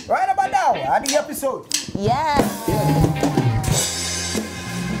Twitter. Right about now, at the Episode. Yeah.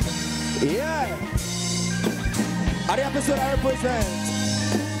 At the Episode I represent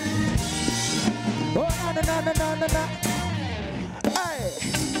Oh, na na na na na na na. Hey.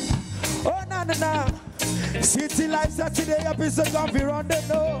 Oh, na na na. City Life Saturday episode gone for run them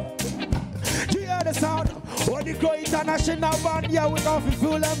know. You hear the sound? When the grow international band, yeah, we gone for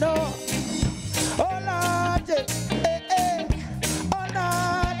full them know. Oh Lord, yeah. Hey, hey. Oh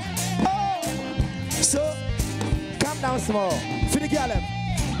Lord, oh. So, calm down small. For the girl.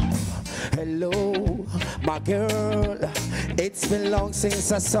 Hello, my girl. It's been long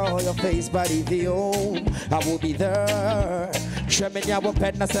since I saw your face, but if you home, I will be there. Treming your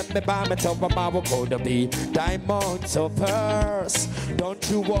pen, I send me by my top of my will to be diamonds or pearls. Don't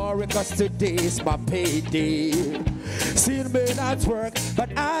you worry, cause today's my payday. See me at work, but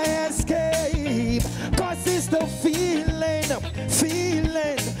I escape. Cause it's the feeling of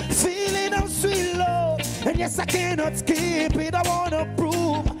sweet love. And yes, I cannot skip it, I wanna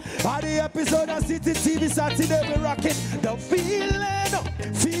prove. All the episode of Citi TV Saturday, we rocking the feeling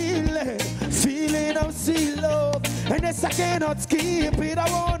of sweet love. And yes, I cannot skip it, I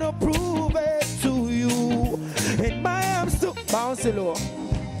wanna prove it to you. In my arms to bounce low.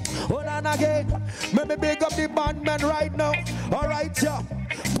 Hold on again, let me big up the bandman right now. Alright, yeah.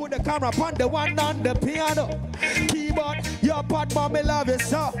 Put the camera on the one on the piano. Keyboard, your part, mommy love you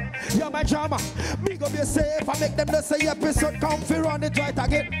so. You're my drama. Big up yourself, I make them to say episode comfy run it right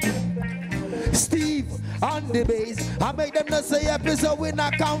again. Steve on the bass, I make them to say episode with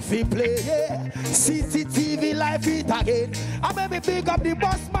a comfy play. Yeah. Citi TV live it again. I make me big up the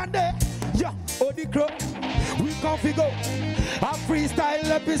boss man there. Yeah, oh the crow, we comfy go. A freestyle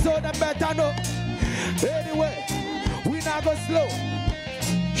episode and better know. Anyway, we not go slow.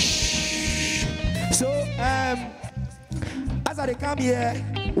 Shh. So, as I come here,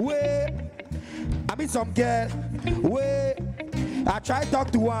 wait, I meet some girl, wait, I try to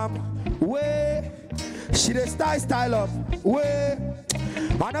talk to him, wait, she the style up, wait,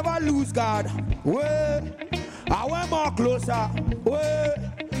 I never lose guard, wait, I went more closer, wait,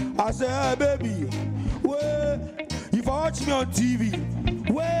 I say, hey, baby, wait, if I watch me on TV,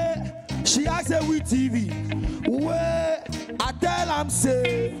 wait, she asked her with TV, wait, I tell am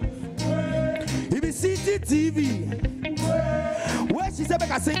say, if you see the TV, where she said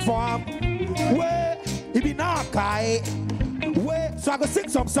make I sing for him, where if you not guy, where so I go sing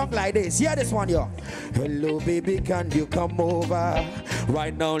some song like this. Hear this one, yo. Hello, baby, can you come over?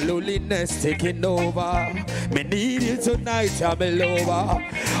 Right now, loneliness taking over. Me need you tonight, I'm over.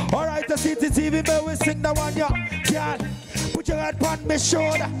 All right, the Citi TV, but we sing the one, yo. Can put your head on my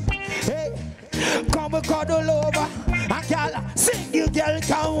shoulder. Hey, come and cuddle over. And girl, sing you girl,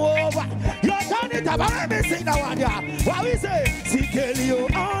 come over. You turn it up, let me sing the one, yeah. What we say? See, girl, you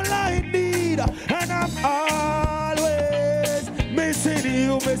all I need, and I'm always missing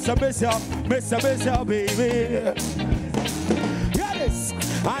you, miss you, baby. Get this.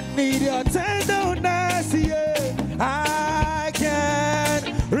 I need your tenderness, yeah. I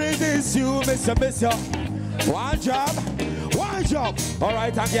can't resist you, miss you. One job. All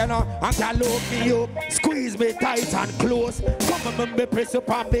right, again, I can look me up, squeeze me tight and close. Come on, me press up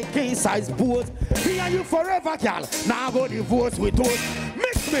on me king size boat. Me and you forever, girl. Now go divorce with us.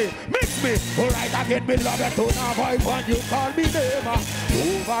 Mix me. All right, again, me love it to now voice when you call me name.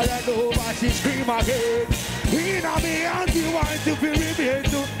 Over and over, she scream again. In a me and you want to be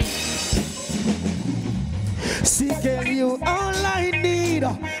revealed. See, girl, you all I need,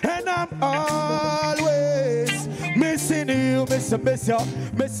 and I'm always missing you, miss you, baby,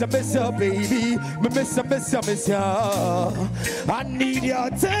 miss you. I need your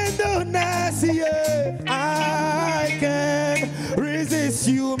tenderness, yeah. I can't resist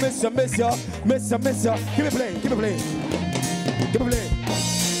you, miss you. Keep it playing.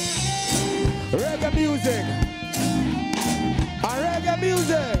 Reggae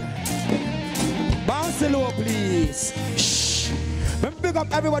music. Bounce low, please. Shh. Let me pick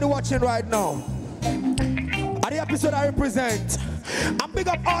up everybody watching right now. At the episode I represent, and big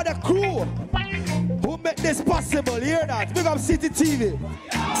up all the crew who make this possible. You hear that? Big up Citi TV.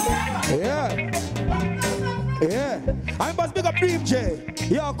 Yeah. I must big up Dream J.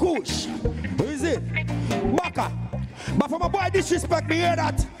 Yo, Kush. Who is it? Baka. But for my boy disrespect me, hear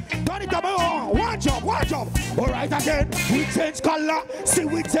that? Turn it up, one job. All right, again, we change color. See,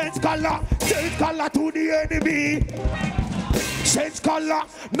 we change color. Change color to the enemy. Change color,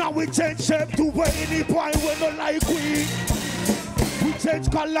 now we change shape to any point we don't like we. We change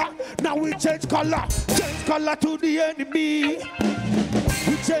color, now we change color. Change color to the enemy.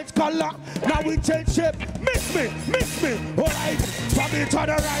 We change color, now we change shape. Miss me. Alright, from it to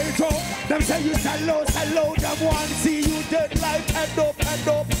the right, oh. Them say you sell low, them want see you dead like head up.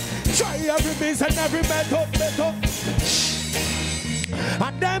 Try every means and every method.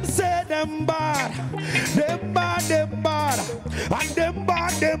 And them say them bad, them bad, them bad, and them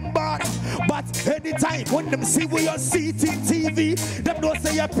bad, them bad. But anytime when them see we on Citi TV, them don't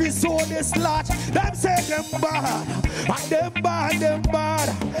say episode is large. Them say them bad, and them bad, them bad,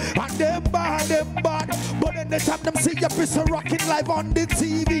 and them bad, them bad. But anytime them see episode rocking live on the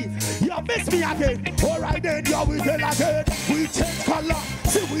TV, you miss me again. Alright then, you we tell again. We change color,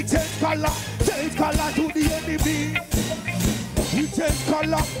 see we change color to the enemy. We change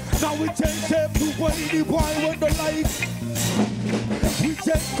color, now we change shape to where the boy when the light. We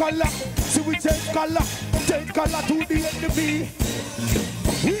change color, see we change color to the enemy.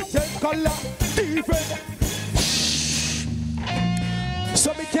 We change color, different.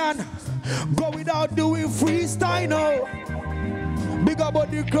 So we can go without doing freestyle now. Big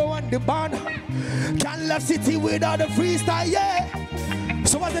about the crew and the band. Can't left City without the freestyle, yeah.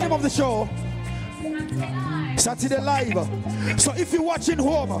 So what's the name of the show? Saturday Live. So if you're watching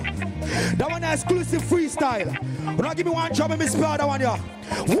home, that one is exclusive freestyle. Now give me one job and me spell that one here.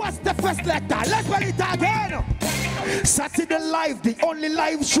 What's the first letter? Let's spell it again. Saturday Live, the only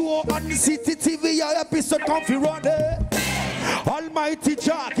live show on Citi TV. Your episode comfy run there. Almighty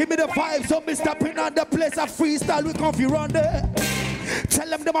Jah, give me the vibe. So me stepping on the place of freestyle. We comfy run there. Tell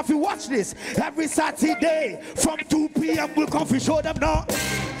them if you watch this every Saturday from 2 p.m. we'll come show them now.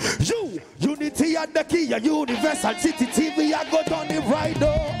 Unity and the key, Universal Citi TV, I go down the right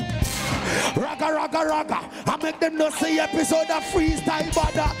door. Raga, raga, raga. I make them not say episode of freestyle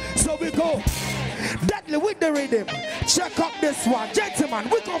bother. So we go deadly with the rhythm. Check up this one, gentlemen,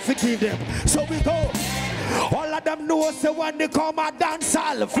 we can't forgive them. So we go. All of them know say when they come a dance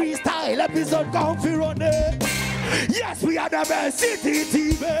all freestyle episode come for run it. Yes, we are the best Citi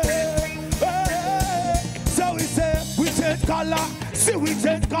TV. So we say we change color, see we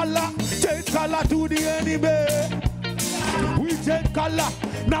change color to the enemy. We change color,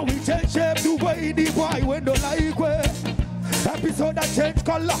 now we change shape to way the boy when don't like way. Episode that change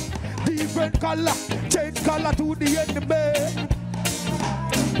color, different color, change color to the enemy.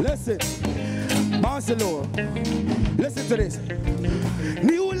 Listen, Barcelona, listen to this.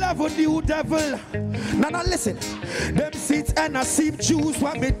 New level, new devil. Now listen. Them seats and a seep juice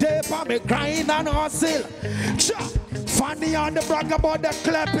when me tape and me grind and hustle. Funny on the brag about the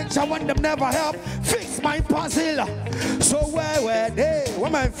clear picture when them never help fix my puzzle. So where were they?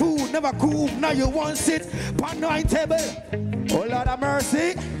 When my food never cool, now you want sit on my table. Oh Lord of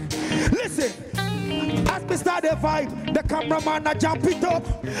mercy. Listen. As me start the vibe, the cameraman a jump it up.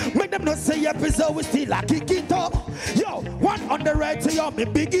 Make them not say episode, we still a kick it up. Yo, one on the right, so yo, me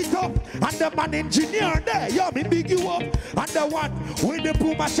big it up. And the man engineer there, yo, me big you up. And the one with the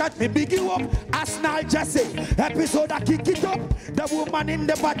boom a shot, me big you up. Arsenal Jesse, episode a kick it up. The woman in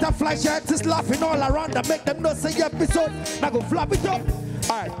the butterfly shirt is laughing all around. I make them not say episode, now go flop it up.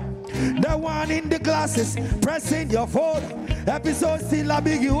 Alright. The one in the glasses, pressing your phone. Episode still a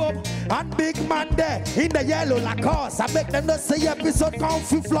big you up. And big man there in the yellow Lacoste. I make them not say episode come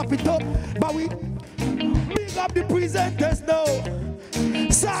flop it up. But we big up the presenters now.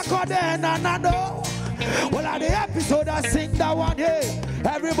 Sarkodie and Nano. Well at the episode I sing that one, yeah.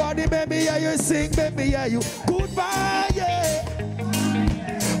 Everybody make me hear you sing, make me hear you. Goodbye, yeah.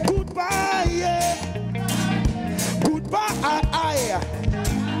 Goodbye, yeah.